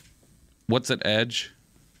health. What's at edge?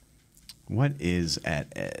 What is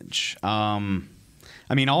at edge?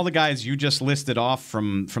 All the guys you just listed off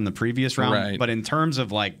from the previous round, right. But in terms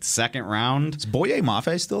of like second round, is Boye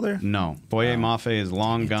Mafe still there? No, Boye Mafe is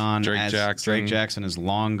long gone. Drake Jackson is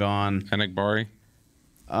long gone. Enikbari?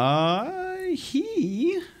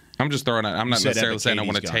 I'm just throwing out. I'm not necessarily saying I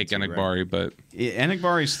want to take Enikbari, but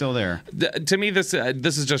Enikbari is still there. To me, this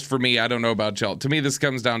is just for me. I don't know about Chelsea. To me, this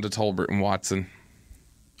comes down to Tolbert and Watson.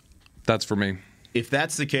 That's for me. If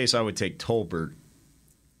that's the case, I would take Tolbert.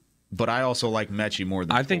 But I also like Mechie more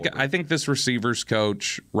than Tolbert. I think this receivers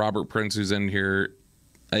coach, Robert Prince, who's in here,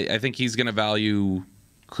 I think he's going to value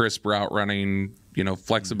crisp route running,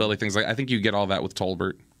 flexibility, things like. I think you get all that with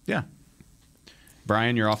Tolbert. Yeah.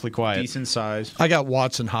 Brian, you're awfully quiet. Decent size. I got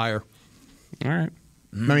Watson higher. All right.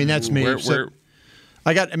 That's me. Where,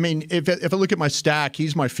 if I look at my stack,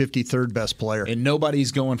 he's my 53rd best player. And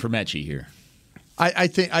nobody's going for Mechie here.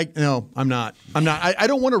 No, I'm not. I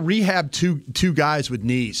don't want to rehab two guys with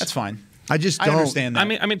knees. That's fine. I just don't. I understand that.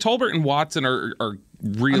 I mean, Tolbert and Watson are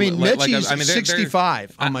really. Mechie's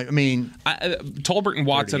 65. Tolbert and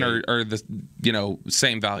Watson are the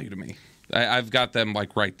same value to me. I've got them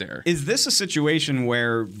like right there. Is this a situation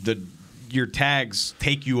where your tags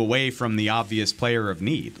take you away from the obvious player of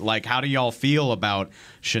need? Like, how do y'all feel about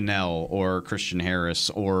Chanel or Christian Harris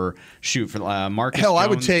or Marcus Hell,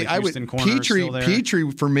 Jones,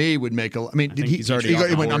 Petrie for me would make a. He's already.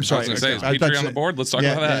 I'm sorry. I was going to say, is Petrie on the board? Let's talk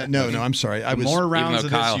about that. No, I'm sorry. The more rounds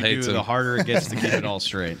of this you do, the harder it gets to keep it all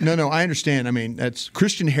straight. No, I understand. That's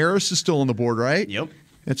Christian Harris is still on the board, right? Yep.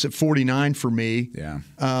 It's at 49 for me. Yeah.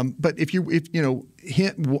 But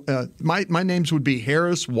my names would be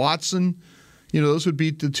Harris, Watson. Those would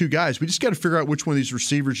be the two guys. We just got to figure out which one of these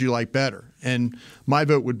receivers you like better. And my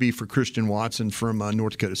vote would be for Christian Watson from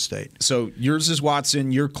North Dakota State. So yours is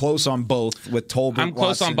Watson. You're close on both with Tolbert. I'm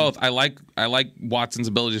close Watson. on both. I like Watson's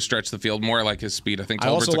ability to stretch the field more. I like his speed. I think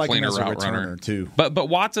Tolbert's a cleaner route runner too. But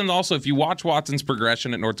Watson also, if you watch Watson's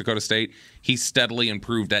progression at North Dakota State, he's steadily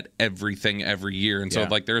improved at everything every year. And so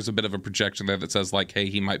there's a bit of a projection there that says hey,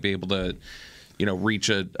 he might be able to reach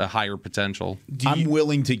a higher potential. I'm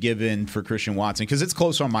willing to give in for Christian Watson because it's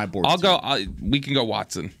close on my board. We can go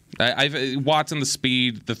Watson. Watson, the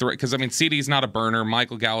speed, the threat. Because CeeDee's not a burner.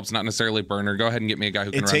 Michael Gallup's not necessarily a burner. Go ahead and get me a guy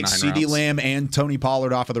who can run 9 routes. It takes CeeDee Lamb and Tony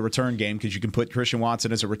Pollard off of the return game because you can put Christian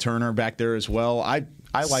Watson as a returner back there as well. I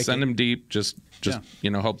like send him deep. Just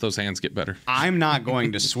hope those hands get better. I'm not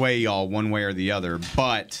going to sway y'all one way or the other,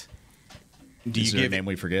 but is there a name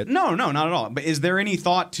we forget? No, not at all. But is there any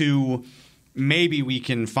thought to? Maybe we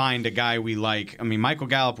can find a guy we like. Michael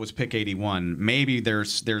Gallup was pick 81. Maybe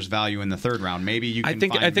there's value in the third round. Maybe you can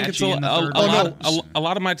find Mechie in the third round. A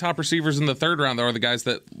lot of my top receivers in the third round are the guys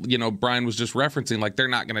that Brian was just referencing. Like they're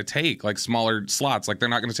not going to take smaller slots. Like they're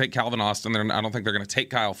not going to take Calvin Austin. I don't think they're going to take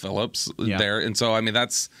Kyle Phillips there. And so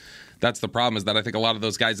that's the problem is that I think a lot of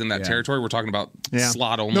those guys in that territory, we're talking about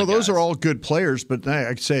slot only. No, those guys. are all good players, but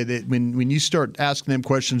I say that when you start asking them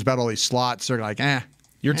questions about all these slots, they're like,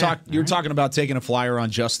 You're talking about taking a flyer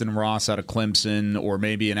on Justin Ross out of Clemson, or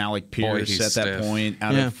maybe an Alec Pierce at that point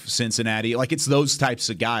out of Cincinnati. Like, it's those types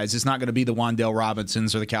of guys. It's not going to be the Wan'Dale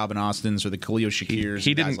Robinsons or the Calvin Austins or the Khalil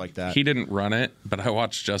Shakirs, guys like that. He didn't run it, but I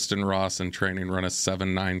watched Justin Ross in training run a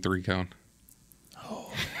 7.9 3-cone.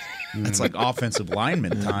 Oh, that's like offensive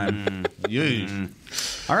lineman time.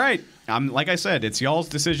 All right. Like I said, it's y'all's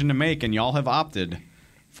decision to make, and y'all have opted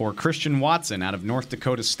for Christian Watson out of North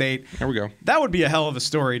Dakota State. There we go. That would be a hell of a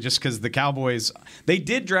story just because the Cowboys, they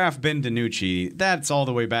did draft Ben DiNucci. That's all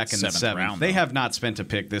the way back in the 7th round. They have not spent a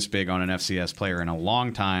pick this big on an FCS player in a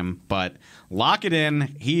long time, but lock it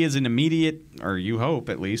in. He is an immediate, or you hope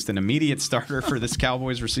at least, an immediate starter for this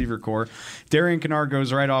Cowboys receiver core. Darian Kennard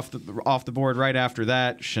goes right off the board right after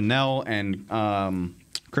that. Chanel and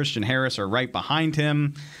Christian Harris are right behind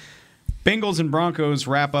him. Bengals and Broncos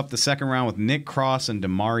wrap up the second round with Nick Cross and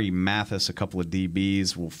Damari Mathis, a couple of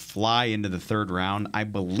DBs, will fly into the third round. I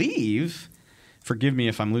believe, forgive me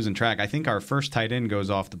if I'm losing track, I think our first tight end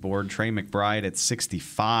goes off the board, Trey McBride at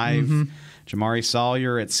 65, Jamari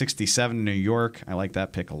Sawyer at 67, New York. I like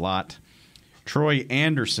that pick a lot. Troy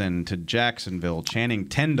Anderson to Jacksonville, Channing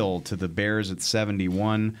Tindall to the Bears at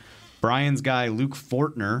 71, Brian's guy Luke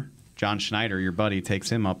Fortner, John Schneider, your buddy, takes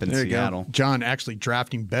him up in Seattle. John actually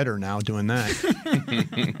drafting better now doing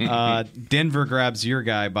that. Denver grabs your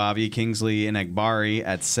guy, Bobby Kingsley Enagbari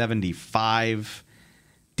at 75.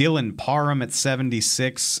 Dylan Parham at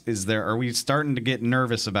 76. Are we starting to get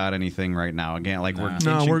nervous about anything right now? Again, like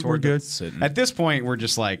we're good. At this point, we're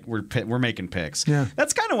just like we're making picks. Yeah,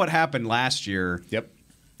 that's kind of what happened last year. Yep.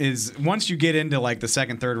 Is once you get into like the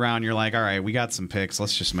second, third round, you're like, all right, we got some picks.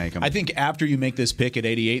 Let's just make them. I think after you make this pick at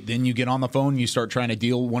 88, then you get on the phone and you start trying to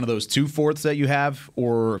deal one of those 2/4 that you have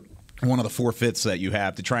or one of the 4/5 that you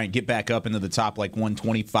have to try and get back up into the top like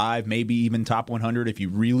 125, maybe even top 100 if you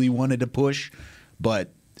really wanted to push.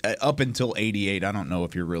 But up until 88, I don't know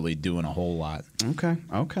if you're really doing a whole lot. Okay.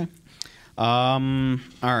 All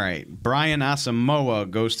right. Brian Asamoah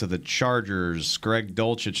goes to the Chargers. Greg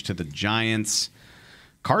Dulcich to the Giants.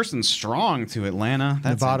 Carson Strong to Atlanta.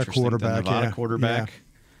 That's Nevada interesting. quarterback. Nevada quarterback.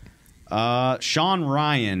 Yeah. Sean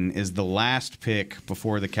Ryan is the last pick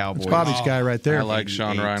before the Cowboys. It's Bobby's guy right there. I like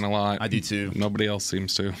Sean Ryan a lot. I do too. Nobody else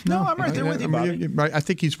seems to. No, I'm right there with you, Bobby. I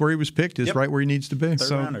think he's where he was picked. Is right where he needs to be.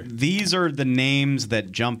 So these are the names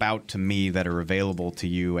that jump out to me that are available to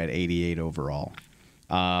you at 88 overall.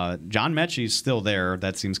 John Mechie's still there.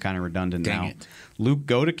 That seems kind of redundant now. It. Luke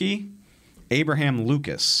Godeke, Abraham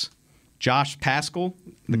Lucas, Josh Paschal,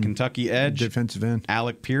 the Kentucky edge, defensive end,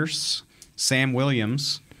 Alec Pierce, Sam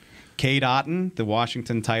Williams, Cade Otton, the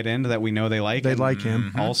Washington tight end that we know they like. They like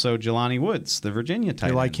him. Also, Jelani Woods, the Virginia tight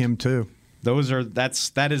end. They like him too.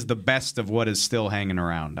 That is the best of what is still hanging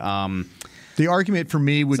around. The argument for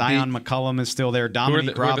me would Zion be McCullum is still there. Dominique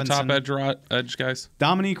who are the Robinson, top edge guys?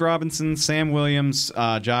 Dominique Robinson, Sam Williams,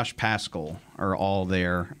 Josh Paschal are all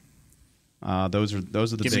there. Those are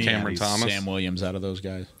the Give big me Cameron Thomas. Sam Williams out of those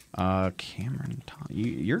guys. Cameron Thomas.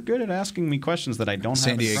 You're good at asking me questions that I don't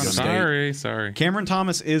San have in Diego front of me. Sorry. Cameron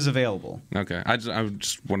Thomas is available. Okay. I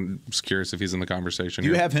was curious if he's in the conversation. Do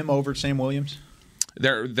you here. have him over Sam Williams?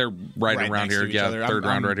 They're right around next here. to each Yeah, other. third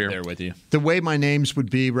round right here. There with you. the way my names would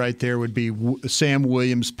be right there would be Sam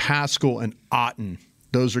Williams, Paschal, and Otton.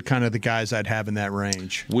 Those are kind of the guys I'd have in that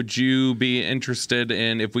range. Would you be interested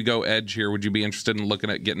in, if we go edge here, would you be interested in looking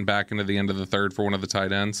at getting back into the end of the third for one of the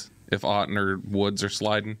tight ends if Otton or Woods are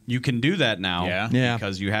sliding? You can do that now Yeah.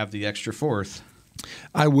 because you have the extra fourth.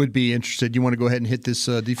 I would be interested. You want to go ahead and hit this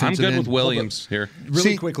defensive I'm good end? with Williams here.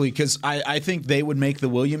 Really quickly, because I think they would make the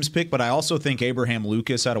Williams pick, but I also think Abraham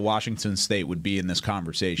Lucas out of Washington State would be in this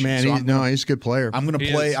conversation. Man, he's a good player. I'm going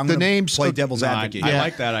to play. I'm The going to names play of- devil's advocate. I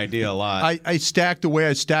like that idea a lot. I stacked the way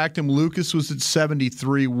I stacked him. Lucas was at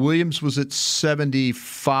 73. Williams was at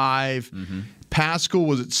 75. Paschal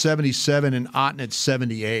was at 77, and Otton at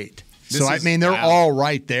 78. They're all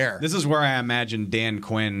right there. This is where I imagine Dan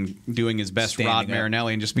Quinn doing his best Standing Rod up.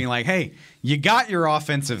 Marinelli and just being like, hey, you got your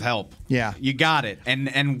offensive help. Yeah. You got it.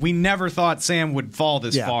 And we never thought Sam would fall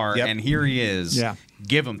this far, Yep. and here he is. Yeah.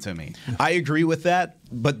 Give him to me. I agree with that,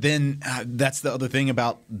 but then that's the other thing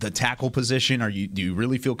about the tackle position. Do you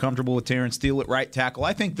really feel comfortable with Terrence Steele at right tackle?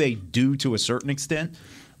 I think they do to a certain extent,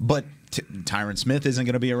 but Tyron Smith isn't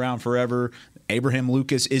going to be around forever. Abraham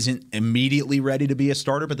Lucas isn't immediately ready to be a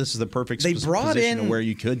starter, but this is the perfect position of where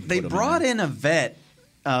you could. They put him brought in a vet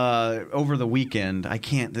over the weekend.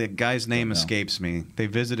 The guy's name escapes me. They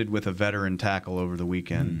visited with a veteran tackle over the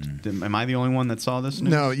weekend. Am I the only one that saw this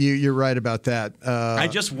news? No, you're right about that. I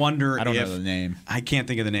just wonder I don't know the name. I can't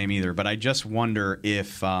think of the name either, but I just wonder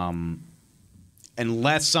if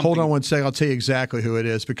unless something. Hold on one second. I'll tell you exactly who it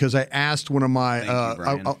is because I asked one of my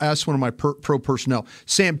I asked one of my pro personnel,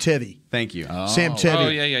 Sam Tevy. Thank you. Sam Tevy. Oh,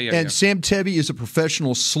 yeah. And Sam Tevy is a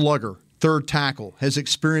professional slugger, third tackle, has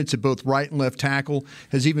experience at both right and left tackle,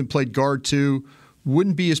 has even played guard too.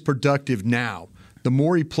 Wouldn't be as productive now. The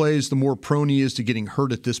more he plays, the more prone he is to getting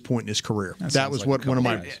hurt at this point in his career. That was what one of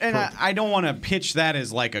my. And I don't want to pitch that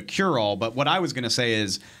as like a cure-all, but what I was going to say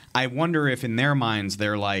is I wonder if in their minds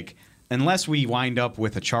they're like, unless we wind up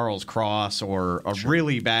with a Charles Cross or a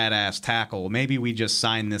really badass tackle, maybe we just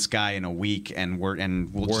sign this guy in a week and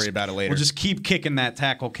we'll worry about it later. We'll just keep kicking that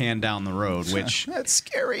tackle can down the road, which that's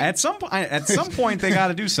scary. At some point they got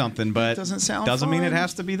to do something, but doesn't mean it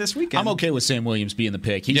has to be this weekend. I'm okay with Sam Williams being the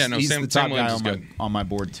pick. He's the top guy on my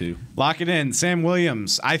board too. Lock it in, Sam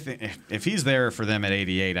Williams. I think if he's there for them at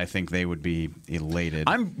 88, I think they would be elated.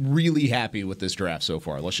 I'm really happy with this draft so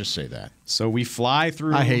far. Let's just say that. So we fly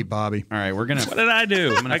through. I hate Bobby. All right, we're gonna. What did I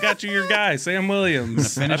do? I got you your guy, Sam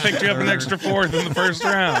Williams. I picked you up an extra 4th in the first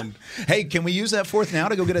round. Hey, can we use that 4th now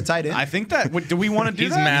to go get a tight end? I think that. Do we want to do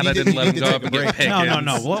He's that? mad I didn't let him go up and get Pickens.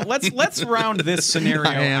 No. Well, let's round this scenario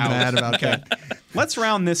out. I am mad about that. Let's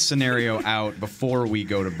round this scenario out before we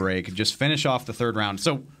go to break. Just finish off the third round.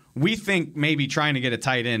 So we think maybe trying to get a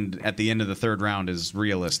tight end at the end of the third round is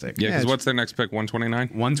realistic. Yeah, because what's their next pick? 129?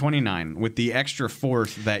 129 with the extra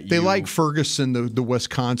 4th that they like Ferguson, the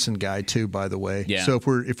Wisconsin guy too. By the way, yeah. So if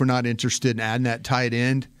we're not interested in adding that tight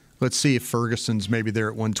end, let's see if Ferguson's maybe there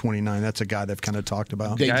at 129. That's a guy they've kind of talked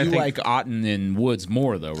about. They do like Otten and Woods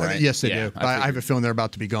more, though, right? Yes, they do. I have a feeling they're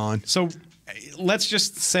about to be gone. So let's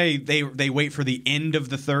just say they wait for the end of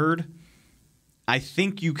the third. I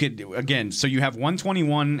think you could, again, so you have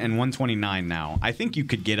 121 and 129 now. I think you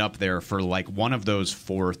could get up there for like one of those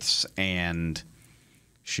 4ths and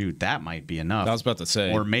shoot, that might be enough. I was about to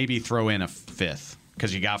say. Or maybe throw in a 5th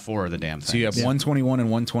because you got 4 of the damn things. So you have 121 and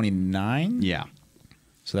 129? Yeah.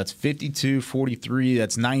 So that's 52, 43.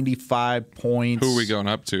 That's 95 points. Who are we going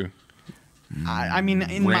up to? I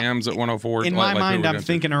mean, Rams at 104. In my mind, I'm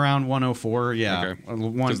thinking around 104. Yeah, okay.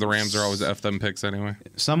 Because the Rams are always F them picks anyway.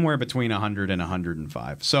 Somewhere between 100 and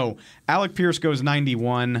 105. So Alec Pierce goes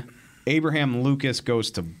 91. Abraham Lucas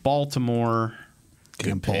goes to Baltimore.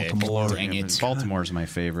 Baltimore. Dang it. Baltimore's my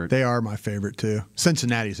favorite. They are my favorite too.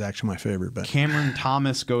 Cincinnati's actually my favorite. But Cameron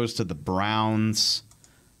Thomas goes to the Browns.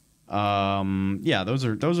 Yeah, those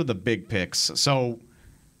are the big picks. So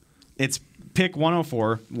it's pick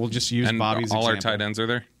 104. We'll just use Bobby's all example. our tight ends are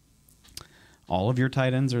there? All of your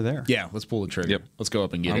tight ends are there. Yeah, let's pull the trigger. Yep. Let's go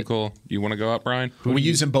up and get it. Cool. You want to go up, Brian? Are we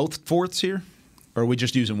using both 4ths here? Or are we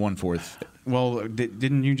just using 1/4? Well,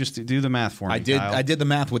 didn't you just do the math for me, Kyle? I did the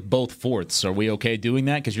math with both 4ths. Are we okay doing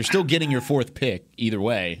that? Because you're still getting your 4th pick either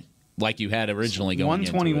way, like you had originally going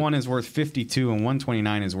 121 is worth 52, and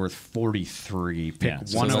 129 is worth 43. Pick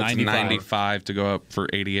so 195. 95 to go up for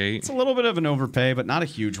 88. It's a little bit of an overpay, but not a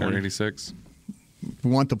huge one. Or 86. If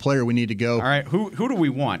we want the player, we need to go. All right, who do we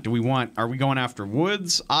want? Are we going after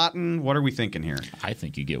Woods, Otten? What are we thinking here? I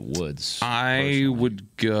think you get Woods. I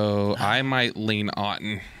might lean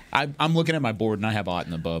Otten. I'm looking at my board, and I have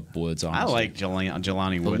Otten above Woods, honestly. I like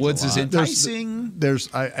Jelani Woods. Woods a is lot. enticing.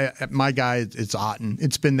 There's my guy. It's Otten.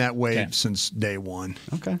 It's been that way since day one.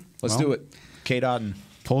 Okay, let's do it. Cade Otten.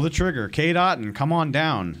 Pull the trigger. Cade Otten, come on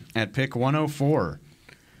down at pick 104.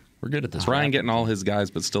 We're good at this. Brian getting all his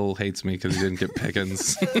guys, but still hates me because he didn't get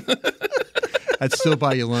Pickens. I'd still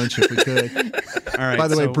buy you lunch if we could. All right. By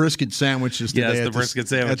the way, brisket sandwiches today. Yes, the brisket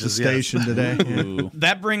sandwiches at the station today. Yeah.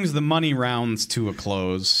 That brings the money rounds to a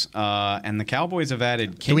close, and the Cowboys have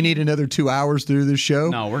added. Do we need another 2 hours through this show?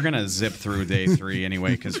 No, we're gonna zip through day 3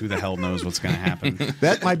 anyway, because who the hell knows what's gonna happen?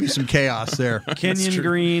 That might be some chaos there. Kenyon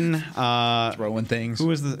Green, throwing things. Who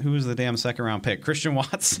was the damn second round pick? Christian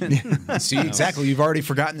Watson. See, exactly. You've already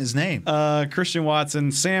forgotten his name. Christian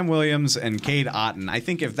Watson, Sam Williams, and Cade Otten. I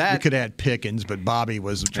think if that we could add Pickens, but Bobby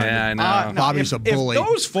was trying Yeah, I know. Bobby's a bully. If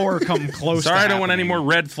those 4 come close, Sorry, to I don't want any more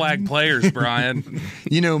red flag players, Brian.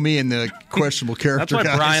 You know me and the questionable character. That's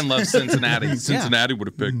why guys. Brian loves Cincinnati. Cincinnati would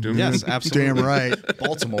have picked him. Yes, absolutely. Damn right.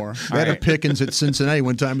 Baltimore. We had a Pickens at Cincinnati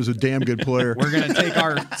one time. Was a damn good player. We're gonna take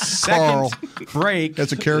our second break.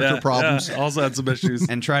 That's a character problem. Yeah, also had some issues.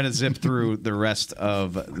 And try to zip through the rest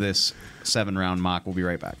of this 7-round mock. We'll be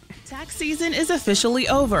right back. Tax season is officially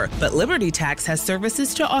over, but Liberty Tax has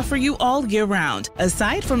services to offer you all year round.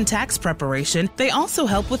 Aside from tax preparation, They also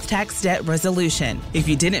help with tax debt resolution. If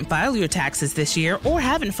you didn't file your taxes this year or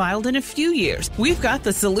haven't filed in a few years, we've got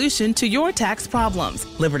the solution to your tax problems.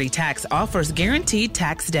 Liberty Tax offers guaranteed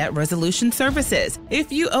tax debt resolution services.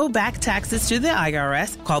 If you owe back taxes to the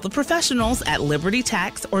IRS, call the professionals at Liberty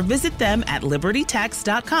Tax or visit them at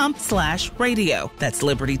libertytax.com/radio. That's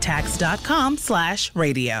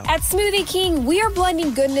libertytax.com/radio. At Smoothie King, we are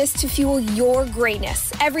blending goodness to fuel your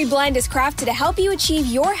greatness. Every blend is crafted to help you achieve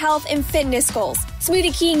your health and fitness goals.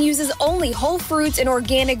 Smoothie King uses only whole fruits and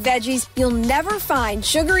organic veggies. You'll never find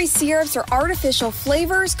sugary syrups or artificial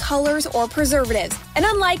flavors, colors, or preservatives. And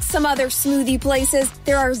unlike some other smoothie places,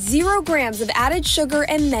 there are 0 grams of added sugar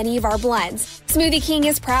in many of our blends. Smoothie King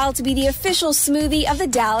is proud to be the official smoothie of the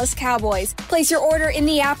Dallas Cowboys. Place your order in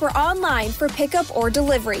the app or online for pickup or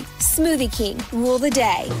delivery. Smoothie King, rule the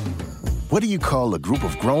day. What do you call a group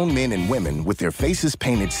of grown men and women with their faces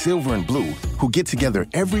painted silver and blue who get together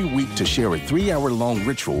every week to share a 3-hour-long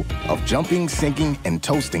ritual of jumping, singing, and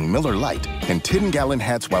toasting Miller Lite and 10-gallon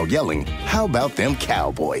hats while yelling, "How about them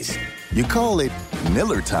Cowboys?" You call it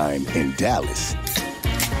Miller Time in Dallas.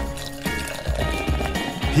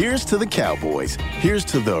 Here's to the Cowboys. Here's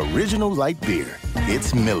to the original light beer.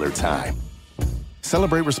 It's Miller Time.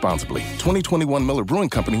 Celebrate responsibly. 2021 Miller Brewing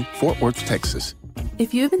Company, Fort Worth, Texas.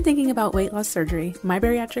 If you have been thinking about weight loss surgery, My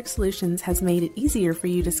Bariatric Solutions has made it easier for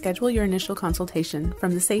you to schedule your initial consultation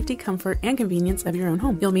from the safety, comfort, and convenience of your own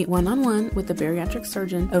home. You'll meet one-on-one with the bariatric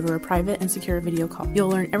surgeon over a private and secure video call. You'll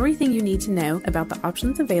learn everything you need to know about the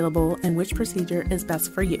options available and which procedure is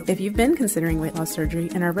best for you. If you've been considering weight loss surgery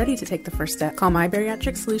and are ready to take the first step, call My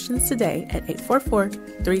Bariatric Solutions today at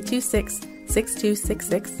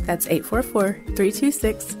 844-326-6266. That's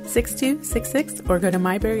 844-326-6266, or go to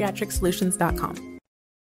mybariatricsolutions.com.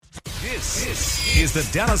 This is the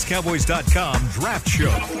DallasCowboys.com Draft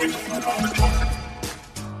Show.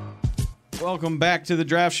 Welcome back to the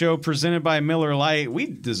Draft Show presented by Miller Lite. We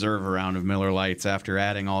deserve a round of Miller Lites after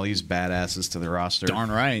adding all these badasses to the roster.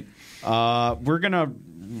 Darn right. We're gonna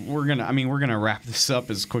wrap this up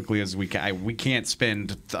as quickly as we can. We can't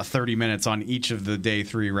spend 30 minutes on each of the day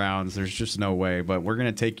 3 rounds. There's just no way. But we're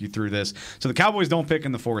gonna take you through this. So the Cowboys don't pick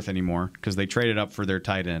in the 4th anymore because they traded up for their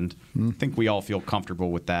tight end. I think we all feel comfortable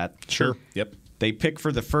with that. Sure. Yep. They pick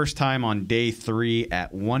for the first time on day 3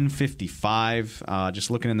 at 155. Just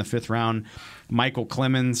looking in the 5th round, Michael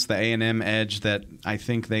Clemens, the A&M edge that I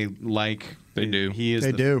think they like. They do. He is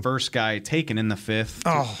the first guy taken in the 5th.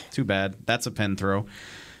 Oh. Too bad. That's a pen throw.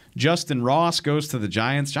 Justin Ross goes to the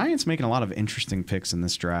Giants. Giants making a lot of interesting picks in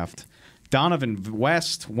this draft. Donovan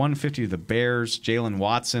West, 150 to the Bears. Jalen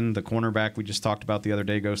Watson, the cornerback we just talked about the other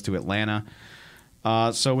day, goes to Atlanta.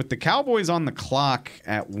 So with the Cowboys on the clock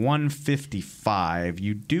at 155,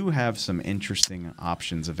 you do have some interesting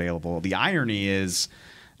options available. The irony is,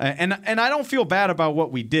 and I don't feel bad about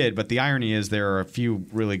what we did, but the irony is there are a few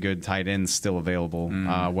really good tight ends still available,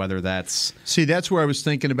 whether that's... See, that's where I was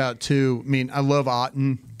thinking about, too. I mean, I love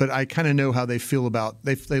Otten, but I kind of know how they feel about...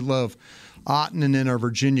 They love Otten and then our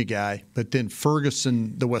Virginia guy, but then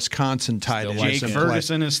Ferguson, the Wisconsin tight end. Jake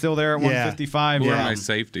Ferguson is still there at 155. Who are my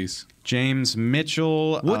safeties? James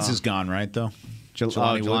Mitchell. Woods is gone, right, though?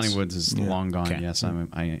 Jelani Woods is long gone, okay. Yes.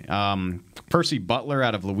 Percy Butler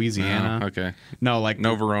out of Louisiana. Oh, okay. No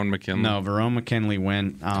Verone McKinley. No, Verone McKinley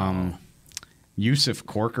went. Yusuf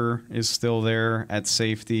Corker is still there at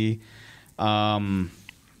safety.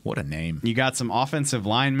 What a name. You got some offensive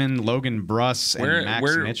linemen, Logan Bruss and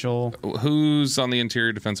Max Mitchell. Who's on the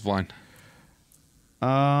interior defensive line?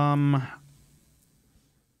 I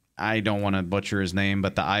don't want to butcher his name,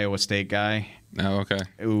 but the Iowa State guy. Oh, okay.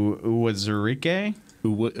 Uwazurike?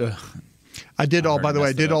 I did all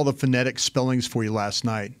the phonetic spellings for you last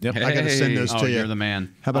night. Yep. I got to send those to you. You're the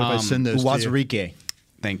man. How about if I send those to you? Uwazurike.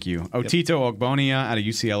 Thank you. Otito Ogbonia out of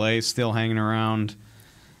UCLA is still hanging around.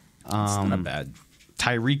 That's not bad.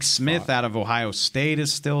 Tyreek Smith out of Ohio State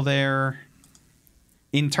is still there.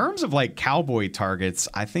 In terms of like Cowboy targets,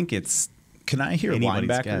 I think it's... Can I hear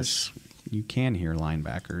linebackers? Guess. You can hear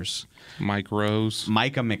linebackers. Mike Rose.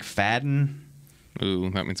 Micah McFadden. Ooh,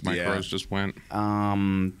 that means Mike Rose just went.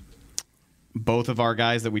 Both of our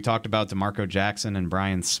guys that we talked about, DeMarco Jackson and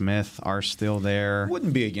Brian Smith, are still there.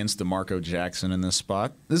 Wouldn't be against DeMarco Jackson in this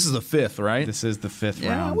spot. This is the 5th, right? This is the 5th round.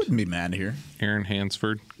 Yeah, I wouldn't be mad here. Aaron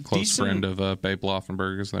Hansford, close friend of Babe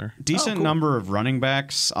Loffenberg, is there. Decent number of running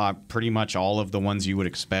backs. Pretty much all of the ones you would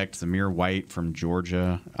expect. Zamir White from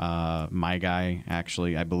Georgia. My guy,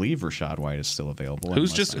 actually, I believe Rachaad White is still available. Who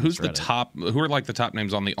are like the top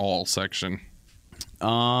names on the all section?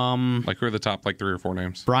 Like who are the top 3 or 4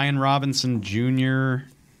 names? Brian Robinson Jr.,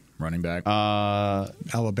 running back.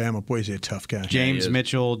 Alabama, boy, is he a tough guy. James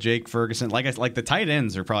Mitchell, Jake Ferguson. Like the tight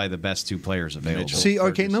ends are probably the best 2 players available. See,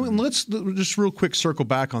 okay, let's just real quick circle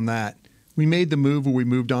back on that. We made the move where we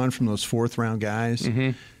moved on from those 4th-round guys.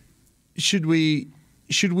 Mm-hmm. Should we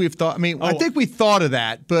have thought? I mean, I think we thought of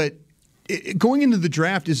that, but going into the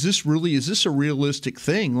draft, is this a realistic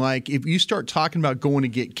thing? Like, if you start talking about going to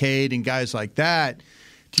get Cade and guys like that,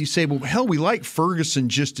 do you say, well, hell, we like Ferguson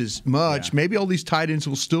just as much. Yeah. Maybe all these tight ends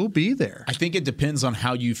will still be there. I think it depends on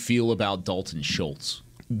how you feel about Dalton Schultz.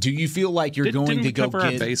 Do you feel like you're going to go cover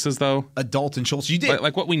our get bases though? A Dalton Schultz? You did.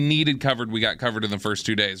 Like what we needed covered, we got covered in the first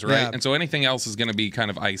 2 days, right? Yeah. And so anything else is going to be kind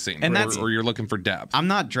of icing, and or you're looking for depth. I'm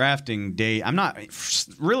not drafting day. I'm not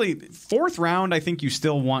really 4th round. I think you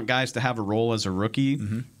still want guys to have a role as a rookie.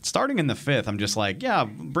 Mm-hmm. Starting in the 5th, I'm just like, yeah,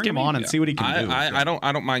 bring him on and see what he can do. I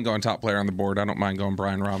don't mind going top player on the board. I don't mind going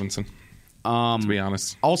Brian Robinson. To be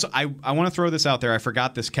honest. Also, I want to throw this out there. I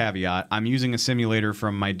forgot this caveat. I'm using a simulator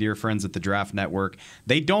from my dear friends at the Draft Network.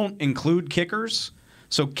 They don't include kickers.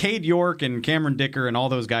 So Cade York and Cameron Dicker and all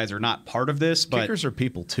those guys are not part of this. But kickers are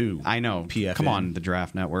people too. I know. PFN. Come on, the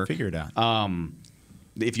Draft Network. Figure it out.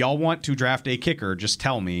 If y'all want to draft a kicker, just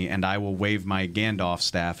tell me, and I will waive my Gandalf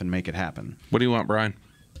staff and make it happen. What do you want, Brian?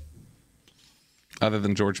 Other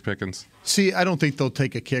than George Pickens. See, I don't think they'll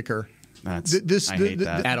take a kicker. I hate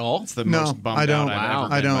that at all. It's the most bummed out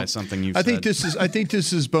I've ever been by something you've said. I think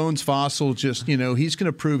this is Bones Fossil. Just he's going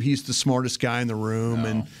to prove he's the smartest guy in the room,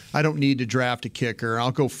 and I don't need to draft a kicker.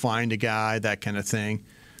 I'll go find a guy, that kind of thing.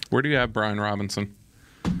 Where do you have Brian Robinson?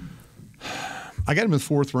 I got him in the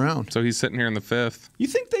 4th round. So he's sitting here in the 5th. You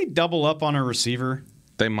think they double up on a receiver?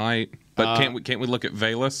 They might, but can't we look at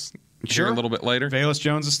Velus? Sure. A little bit later. Velus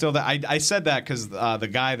Jones is still there. I said that because the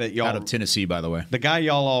guy that y'all out of Tennessee, by the way, the guy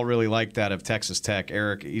y'all all really liked out of Texas Tech,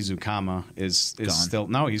 Eric Izukama, is still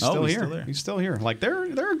he's still here. He's still here. Like there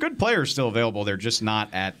are good players still available. They're just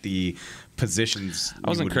not at the positions. I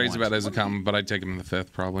wasn't crazy about Izukama, but I'd take him in the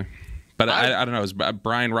 5th probably. But I don't know. Is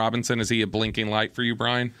Brian Robinson, is he a blinking light for you,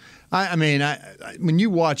 Brian? I mean, when you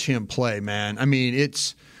watch him play, man, I mean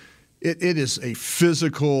It is a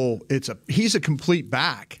physical. He's a complete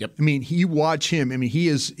back. Yep. I mean, you watch him. I mean, he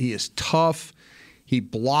is tough. He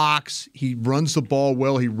blocks. He runs the ball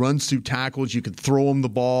well. He runs through tackles. You can throw him the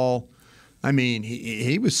ball. I mean,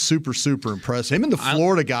 he was super impressive. Him and the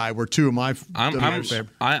Florida guy were 2 of my favorites.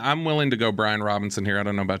 I'm willing to go Brian Robinson here. I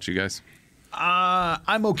don't know about you guys.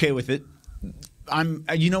 I'm okay with it.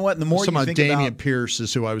 You know what? The more you think Damian about Pierce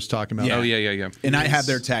is who I was talking about. Yeah. Oh yeah. And I have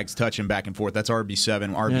their tags touching back and forth. That's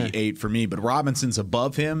RB7, RB8 for me. But Robinson's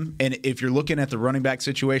above him. And if you're looking at the running back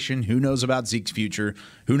situation, who knows about Zeke's future?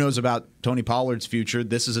 Who knows about Tony Pollard's future?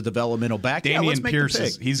 This is a developmental back. Damian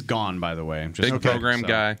Pierce he's gone, by the way. Big program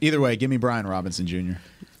guy. Either way, give me Brian Robinson Jr.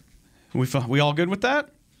 We all good with that?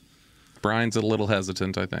 Brian's a little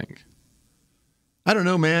hesitant, I think. I don't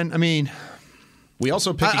know, man. I mean, we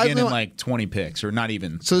also pick again in like 20 picks, or not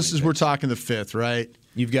even. So this is we're talking the 5th, right?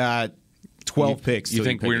 You've got 12 picks. You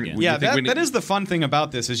think we're? Yeah, that is the fun thing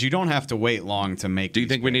about this is you don't have to wait long to make. Do you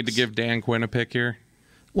think we need to give Dan Quinn a pick here?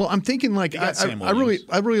 Well, I'm thinking like I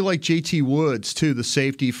really like JT Woods too, the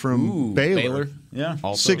safety from Baylor. Yeah,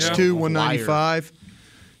 6'2", 195.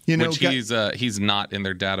 You know, which he's not in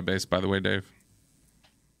their database, by the way, Dave.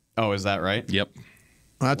 Oh, is that right? Yep.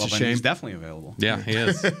 Well, that's a shame. He's definitely available. Yeah, he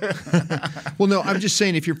is. Well, no, I'm just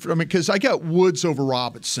saying because I got Woods over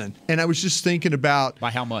Robinson, and I was just thinking about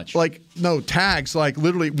by how much? Tags like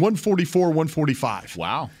literally 144, 145.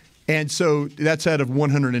 Wow. And so that's out of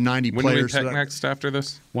 190 when players. When do we pick next after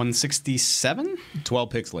this? 167? 12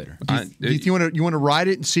 picks later. Do you want to ride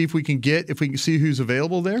it and see if we can see who's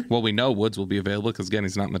available there? Well, we know Woods will be available because again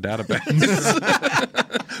he's not in the database.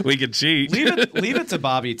 We could cheat. Leave it to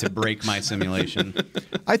Bobby to break my simulation.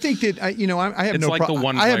 I think that I have no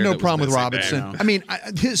problem. I have no problem with Robinson. I mean,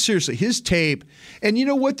 seriously, his tape, and you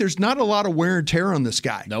know what? There's not a lot of wear and tear on this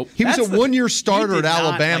guy. Nope. He was a 1-year starter at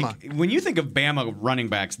Alabama. When you think of Bama running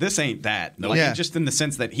backs, this ain't that. Nope. Just in the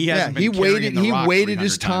sense that he hasn't been he carrying the rock waited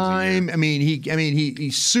his 300 times a year. time.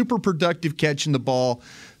 He's super productive catching the ball.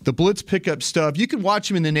 The blitz pickup stuff, you can watch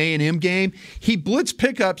him in an A&M game. He blitz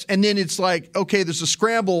pickups, and then it's like, okay, there's a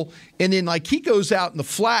scramble, and then like he goes out in the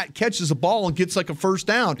flat, catches the ball, and gets like a first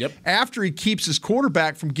down. Yep. After he keeps his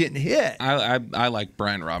quarterback from getting hit. I like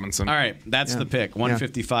Brian Robinson. All right, that's the pick.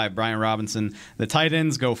 155, Brian Robinson. The tight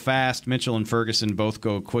ends go fast. Mitchell and Ferguson both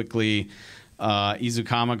go quickly.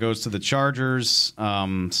 Izukama goes to the Chargers.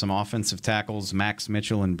 Some offensive tackles, Max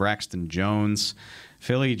Mitchell and Braxton Jones.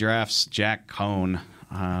 Philly drafts Jack Cohn.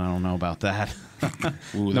 I don't know about that.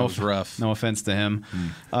 Ooh, that was rough. No offense to him.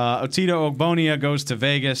 Otito Ogbonia goes to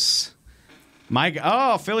Vegas.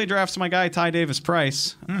 Philly drafts my guy Ty Davis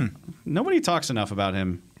Price. Nobody talks enough about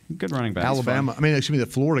him. Good running back. Alabama. I mean, excuse me,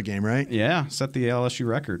 the Florida game, right? Yeah, set the LSU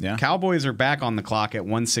record. Yeah. Cowboys are back on the clock at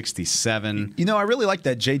 167. You know, I really like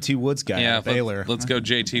that JT Woods guy at Baylor. Let's go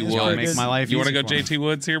JT He's gonna Woods. make my life You want to easy go for him. JT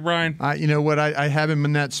Woods here, Brian? You know what? I have him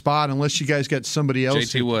in that spot unless you guys got somebody else.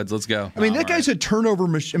 JT Woods, let's go. I mean, that guy's a turnover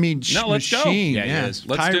machine. No, let's go. machine. Yeah, he is.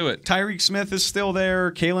 Let's do it. Tyreek Smith is still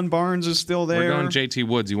there. Kalen Barnes is still there. We're going JT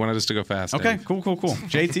Woods. You wanted us to go fast. Okay, Dave. cool.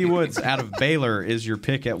 JT Woods out of Baylor is your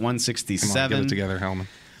pick at 167. Come on, get it together, Hellman.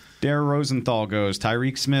 Dare Rosenthal goes.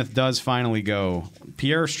 Tyreek Smith does finally go.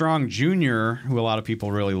 Pierre Strong Jr., who a lot of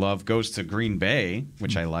people really love, goes to Green Bay,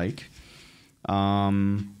 which I like.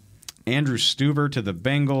 Andrew Stuber to the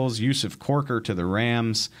Bengals. Yusuf Corker to the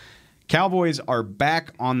Rams. Cowboys are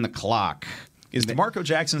back on the clock. Is DeMarco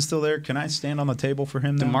Jackson still there? Can I stand on the table for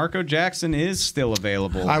him now? DeMarco Jackson is still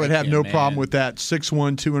available. I would have no problem with that.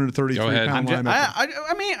 6'1", 233-pound linebacker.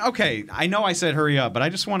 I mean, okay, I know I said hurry up, but I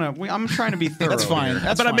just want to. I'm trying to be thorough. That's fine. here.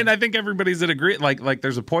 That's But fine. I mean, I think everybody's in agreement. Like,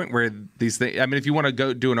 there's a point where these things. I mean, if you want to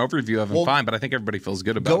go do an overview of them, fine. But I think everybody feels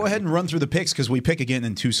good about it. Go ahead and run through the picks because we pick again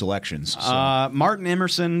in 2 selections. So. Martin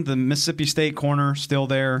Emerson, the Mississippi State corner, still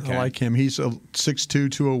there. I like him. He's 6'2",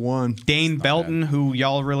 201. Dane Belton, who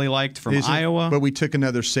y'all really liked from Iowa. But we took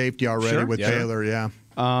another safety already with Baylor, yeah.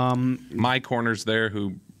 My corner's there,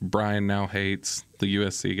 who Brian now hates, the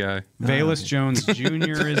USC guy. Velus Jones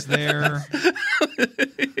Jr. is there.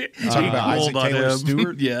 Talking about Isaac Taylor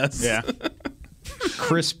Stewart? Yes. Yeah.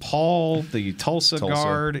 Chris Paul, the Tulsa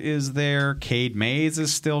guard, is there. Cade Mays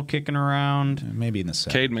is still kicking around. Maybe in the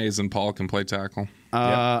set. Cade Mays and Paul can play tackle.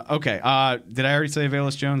 Okay. Did I already say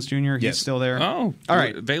Velus Jones Jr.? He's still there. Oh, all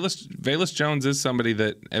right. Velus Jones is somebody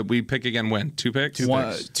that we pick again. When 2 picks?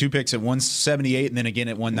 2 picks at 178 and then again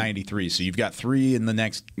at 193. So you've got 3 in the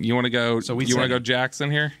next. You want to go? So we you want to go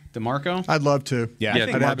Jackson here? DeMarco? I'd love to. Yeah, I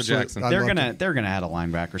think DeMarco absolutely- Jackson. They're gonna add a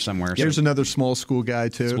linebacker somewhere. There's another small school guy,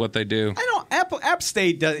 too. That's what they do. I don't. App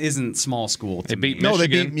State isn't small school. They beat No,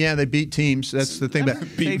 Michigan. they beat teams. That's the thing about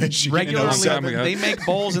They regularly they make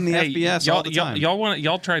bowls in the FBS all the time.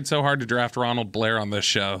 Y'all tried so hard to draft Ronald Blair on this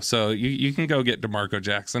show, so you can go get DeMarco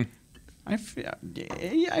Jackson. I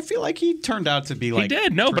feel like he turned out to be like he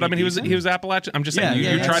did but I mean he was Appalachian. I'm just saying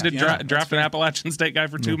you tried to draft an Appalachian State guy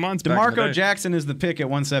for 2 months. DeMarco Jackson is the pick at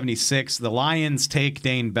 176. The Lions take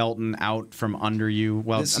Dane Belton out from under you.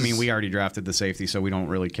 Well, we already drafted the safety, so we don't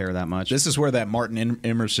really care that much. This is where that Martin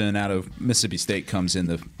Emerson out of Mississippi State comes in.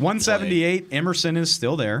 178. Emerson is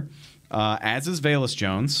still there, as is Velus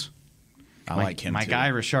Jones. I like him. My too. guy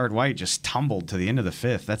Rashard White just tumbled to the end of the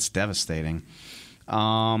 5th. That's devastating.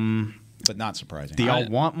 But not surprising. Do y'all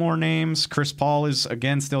want more names? Chris Paul is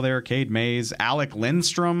again still there. Cade Mays, Alec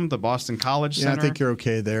Lindstrom, the Boston College Yeah, center. I think you're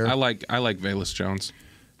okay there. I like Velus Jones.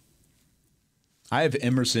 I have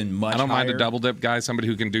Emerson much. I don't mind higher. a double dip guy, somebody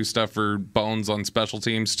who can do stuff for Bones on special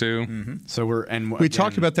teams too. Mm-hmm. So we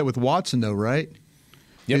talked about that with Watson, though, right?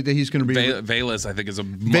 Yep. He's going to be Velus. I think is a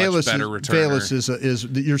much better returner. Velus is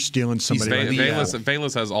you're stealing somebody.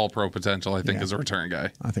 Velus has all pro potential. I think as a return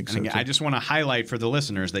guy. I think so. And again, too. I just want to highlight for the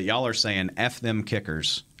listeners that y'all are saying F them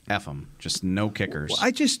kickers. F them. Just no kickers.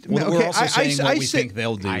 We're also saying what we think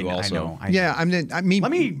they'll do. I also, know. I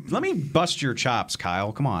mean, let me bust your chops,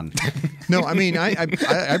 Kyle. Come on. No, I mean, I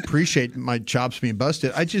appreciate my chops being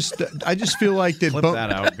busted. I just feel like that. Clip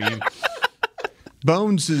that out, Beam.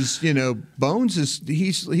 Bones is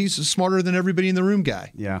he's smarter than everybody in the room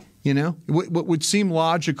guy. Yeah. You know, what would seem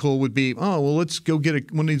logical would be, let's go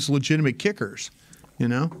get one of these legitimate kickers. You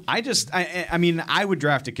know, I mean, I would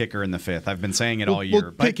draft a kicker in the 5th. I've been saying it all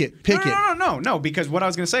year. Pick it. No. Because what I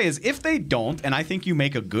was going to say is, if they don't, and I think you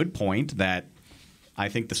make a good point that I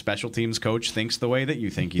think the special teams coach thinks the way that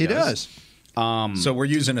you think he does. So we're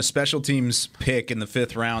using a special teams pick in the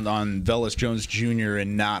 5th round on Velus Jones Jr.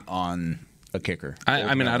 and not on a kicker.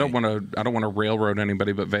 I mean, I don't want to railroad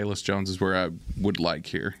anybody, but Velus Jones is where I would like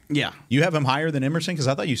here. Yeah, you have him higher than Emerson because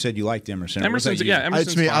I thought you said you liked Emerson. Emerson's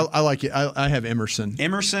it's me. I like it. I have Emerson.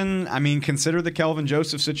 Emerson. I mean, consider the Kelvin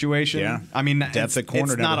Joseph situation. Yeah. I mean, depth at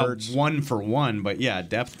corner it's not never hurts. a 1-for-1, but yeah,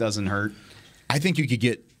 depth doesn't hurt. I think you could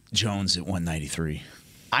get Jones at 193. Do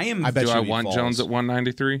I want Jones at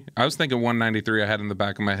 193? I was thinking 193. I had in the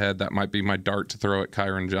back of my head that might be my dart to throw at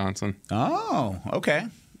Kyron Johnson. Oh, okay.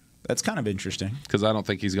 That's kind of interesting. Because I don't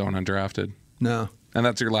think he's going undrafted. No. And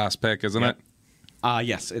that's your last pick, isn't it?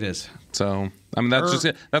 Yes, it is. So, I mean, that's just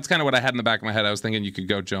it. That's kind of what I had in the back of my head. I was thinking you could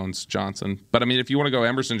go Jones Johnson. But, I mean, if you want to go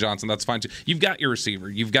Emerson Johnson, that's fine, too. You've got your receiver.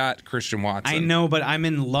 You've got Christian Watson. I know, but I'm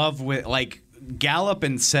in love with, like, Gallup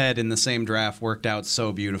and said in the same draft worked out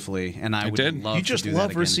so beautifully, and I would love You just to do love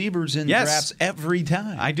that again. receivers in Yes. drafts every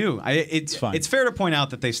time. I do. It's fine. It's fair to point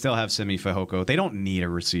out that they still have Simi Fehoko. They don't need a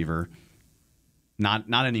receiver. Not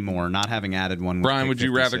anymore. Not having added one. with Brian, pick would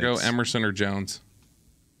you rather 56. go Emerson or Jones?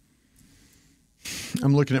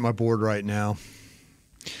 I'm looking at my board right now.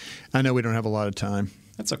 I know we don't have a lot of time.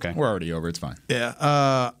 That's okay. We're already over. It's fine.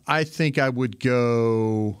 Yeah. I think I would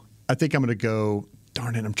go. I think I'm going to go.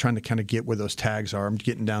 Darn it. I'm trying to kind of get where those tags are. I'm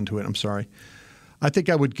getting down to it. I'm sorry. I think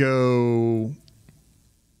I would go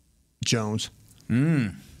Jones.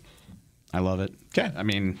 I love it. Okay. I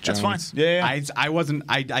mean, That's fine. Jones. Yeah. I wasn't.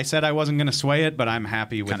 I said I wasn't going to sway it, but I'm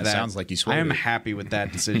happy with Kinda that. sounds like you swayed I am it. happy with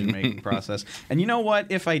that decision making process. And you know what?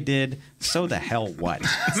 If I did, so the hell what?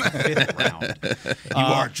 It's the 5th round.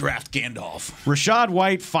 You are draft Gandalf. Rashad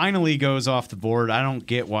White finally goes off the board. I don't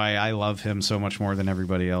get why I love him so much more than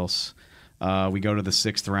everybody else. We go to the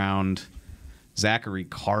 6th round. Zachary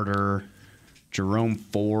Carter, Jerome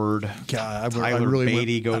Ford, God, Tyler really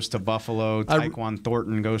Beatty goes to Buffalo. Tyquan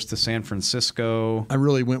Thornton goes to San Francisco. I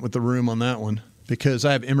really went with the room on that one because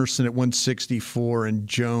I have Emerson at 164 and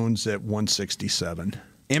Jones at 167.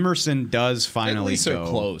 Emerson does finally At least go.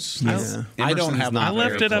 they're close. Yeah. I don't have. not I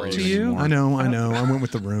left very it up close to you. anymore. I know. I went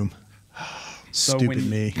with the room. So Stupid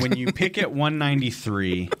me. when you pick at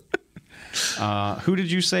 193, who did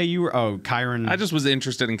you say you were? Oh, Kyron. I just was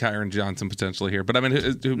interested in Kyron Johnson potentially here, but I mean,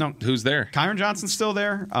 who's there? Kyron Johnson's still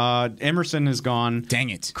there. Emerson is gone. Dang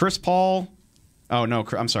it. Chris Paul. Oh, no.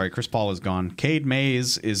 I'm sorry. Chris Paul is gone. Cade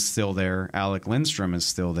Mays is still there. Alec Lindstrom is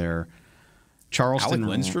still there. Charleston. Alec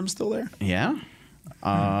Lindstrom's still there? Yeah.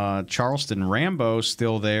 Charleston Rambo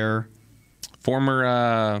still there.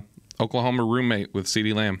 Former Oklahoma roommate with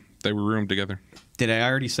CeeDee Lamb. They were roomed together. Did I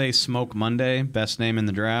already say Smoke Monday? Best name in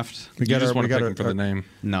the draft? You just want to pick him for the name.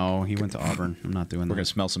 No, he went to Auburn. I'm not doing We're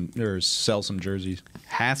that. gonna sell some jerseys.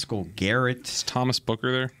 Haskell Garrett. Is Thomas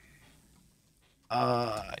Booker there?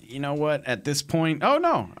 You know what? At this point, oh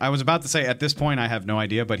no, I was about to say at this point I have no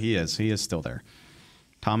idea, but he is. He is still there.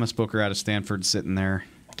 Thomas Booker out of Stanford sitting there.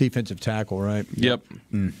 Defensive tackle, right? Yep.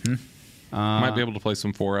 Mm-hmm. Might be able to play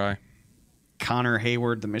some 4-eye. Connor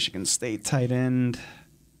Hayward, the Michigan State tight end.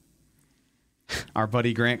 Our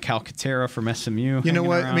buddy Grant Calcaterra from SMU. You know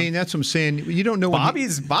what? around. I mean, that's what I'm saying. You don't know when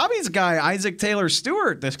Bobby's guy, Isaac Taylor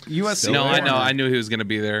Stewart, the USC. No, I corner. know. I knew he was going to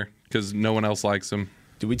be there because no one else likes him.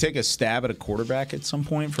 Did we take a stab at a quarterback at some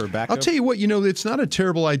point for a backup? I'll tell you what, it's not a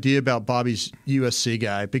terrible idea about Bobby's USC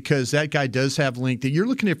guy because that guy does have length. You're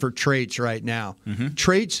looking at for traits right now,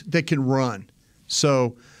 traits that can run.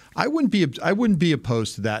 So I wouldn't be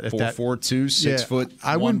opposed to that. 4'2", 6 foot,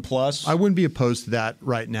 I 1 plus. I wouldn't be opposed to that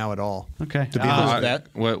right now at all. Okay. To be honest with that.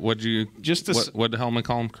 What did Hellman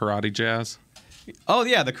call him? Karate Jazz? Oh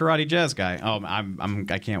yeah, the Karate Jazz guy. Oh,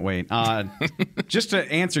 I can't wait. Just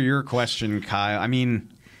to answer your question, Kyle. I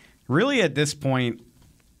mean, really at this point,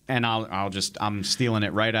 and I'm stealing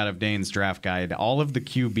it right out of Dane's draft guide. All of the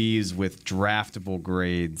QBs with draftable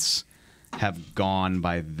grades have gone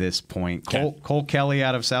by this point. Cole Kelly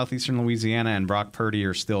out of Southeastern Louisiana and Brock Purdy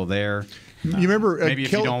are still there. You remember maybe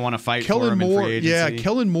if you don't want to fight Kellen for him Moore, in free agency. Yeah,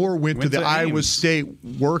 Kellen Moore went to the Iowa Ames. State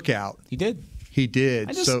workout. He did. He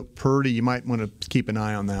did. So Purdy, you might want to keep an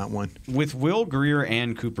eye on that one. With Will Grier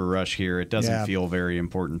and Cooper Rush here, it doesn't feel very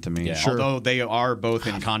important to me. Yeah. Sure. Although they are both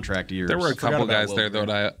in contract years. There were a couple guys Will there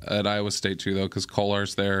though at Iowa State too, though, because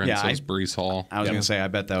Kolar's there and so is Brees Hall. I was going to say, I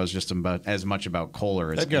bet that was just about as much about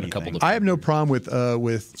Kohler as They've got a anything. couple of I have no problem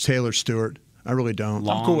with Taylor Stewart. I really don't.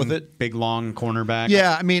 Long, I'm cool with it. Big, long cornerback.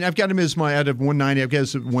 Yeah, I mean, I've got him as out of 190, I've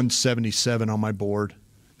got him at 177 on my board.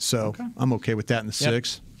 So I'm okay with that in the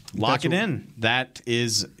 6. Lock it in. That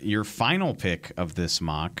is your final pick of this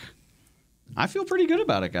mock. I feel pretty good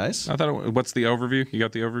about it, guys. I thought. What's the overview? You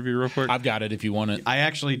got the overview real quick? I've got it if you want it. I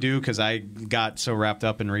actually do because I got so wrapped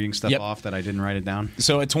up in reading stuff off that I didn't write it down.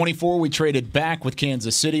 So at 24, we traded back with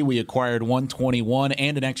Kansas City. We acquired 121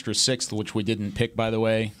 and an extra 6th, which we didn't pick, by the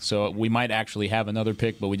way. So we might actually have another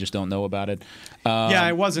pick, but we just don't know about it. Yeah,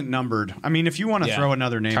 it wasn't numbered. I mean, if you want to throw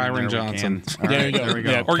another name Kyron in there, Johnson. we can. There you go. There we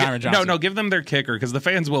go. Yeah, Or Kyron Johnson. no, give them their kicker because the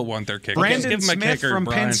fans will want their kicker. Just Brandon give them a Smith kicker, from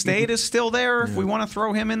Brian. Penn State is still there if we want to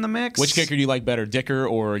throw him in the mix. Which kicker do you like better, Dicker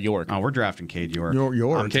or York? Oh, we're drafting Cade York.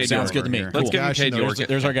 York. Cade Sounds York good to me. here. Let's give him Cade York.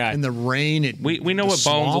 There's our guy. In the rain. We know the what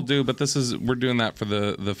Bones will swamp. do, but we're doing that for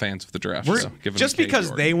the fans of the draft. We're- So give them just Cade because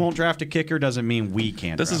York. they won't draft a kicker doesn't mean we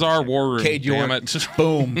can't. This is draft a our kicker. war room. Cade York. Damn it.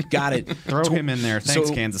 Boom. Got it. Throw him in there. Thanks,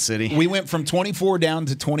 So Kansas City. We went from 24 down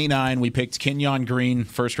to 29. We picked Kenyon Green,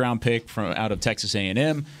 first-round pick from out of Texas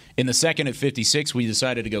A&M. In the second at 56, we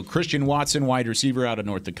decided to go Christian Watson, wide receiver out of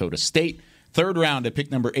North Dakota State. Third round at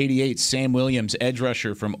pick number 88, Sam Williams, edge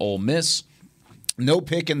rusher from Ole Miss. No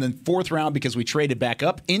pick in the 4th round because we traded back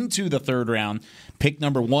up into the 3rd round. Pick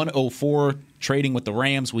number 104, trading with the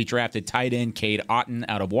Rams. We drafted tight end Cade Otton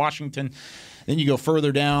out of Washington. Then you go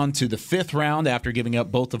further down to the 5th round after giving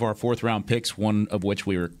up both of our 4th round picks, one of which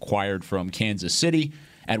we acquired from Kansas City.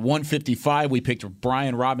 At 155, we picked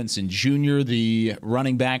Brian Robinson Jr., the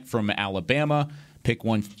running back from Alabama. Pick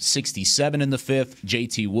 167 in the 5th,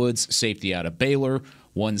 JT Woods, safety out of Baylor.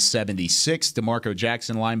 176, DeMarco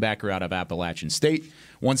Jackson, linebacker out of Appalachian State.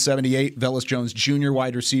 178, Velus Jones Jr.,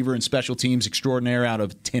 wide receiver and special teams extraordinaire out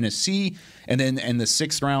of Tennessee. And then in the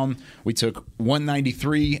 6th round, we took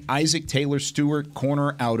 193, Isaac Taylor Stewart,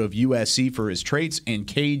 corner out of USC for his traits, and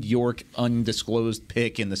Cade York, undisclosed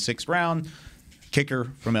pick in the 6th round,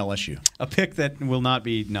 kicker from LSU. A pick that will not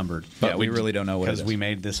be numbered. But we really don't know what it is. Because we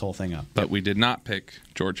made this whole thing up. But we did not pick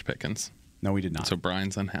George Pickens. No, we did not. So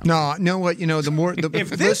Brian's unhappy. No, know what? The more if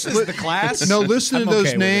this is the class, no. Listen to those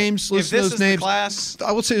okay names. Listen to those names. The class,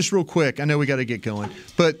 I will say this real quick. I know we got to get going,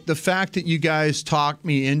 but the fact that you guys talked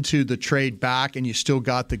me into the trade back and you still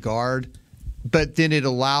got the guard, but then it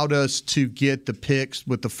allowed us to get the picks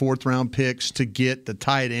with the 4th round picks to get the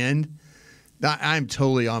tight end. I'm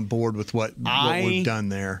totally on board with what we've done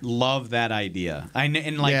there. Love that idea.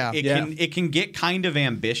 It can get kind of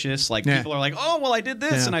ambitious. Like people are like, oh well, I did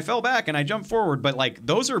this and I fell back and I jumped forward. But like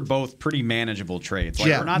those are both pretty manageable trades.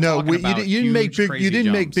 Like, we're not talking about you didn't make big. You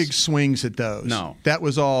didn't jumps. make big swings at those. No, that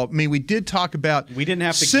was all. I mean, we did talk about. We didn't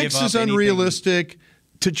have to. 6 give up is unrealistic.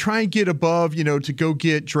 To try and get above, to go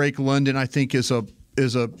get Drake London, I think is a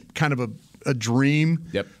kind of a dream.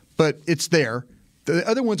 Yep. But it's there. The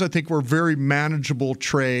other ones I think were very manageable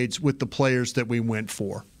trades with the players that we went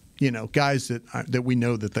for. Guys that we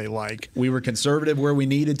know that they like. We were conservative where we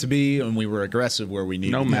needed to be, and we were aggressive where we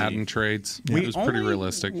needed to be. No Madden trades. Yeah. It was pretty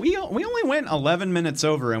realistic. We only went 11 minutes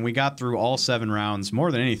over, and we got through all 7 rounds.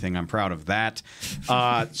 More than anything, I'm proud of that.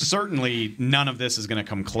 Certainly, none of this is going to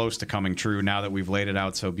come close to coming true now that we've laid it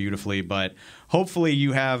out so beautifully. But hopefully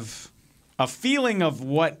you have a feeling of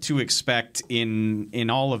what to expect in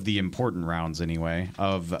all of the important rounds, anyway,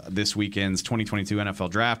 of this weekend's 2022 NFL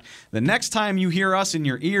Draft. The next time you hear us in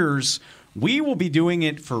your ears, we will be doing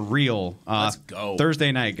it for real. Let's go.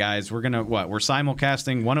 Thursday night, guys. We're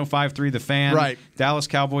simulcasting 105.3 The Fan, right.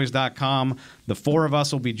 DallasCowboys.com. The 4 of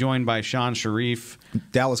us will be joined by Sean Sharif.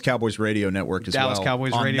 Dallas Cowboys Radio Network as well. Dallas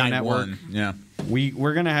Cowboys Radio Network. Yeah.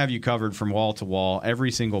 We're going to have you covered from wall to wall, every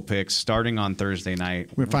single pick, starting on Thursday night.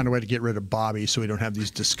 We're going to find a way to get rid of Bobby so we don't have these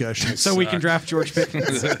discussions. So we can draft George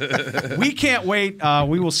Pickens. We can't wait.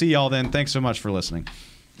 We will see y'all then. Thanks so much for listening.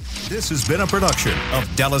 This has been a production of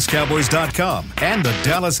DallasCowboys.com and the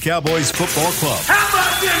Dallas Cowboys Football Club. How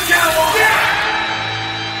about this, Cowboys? Yeah!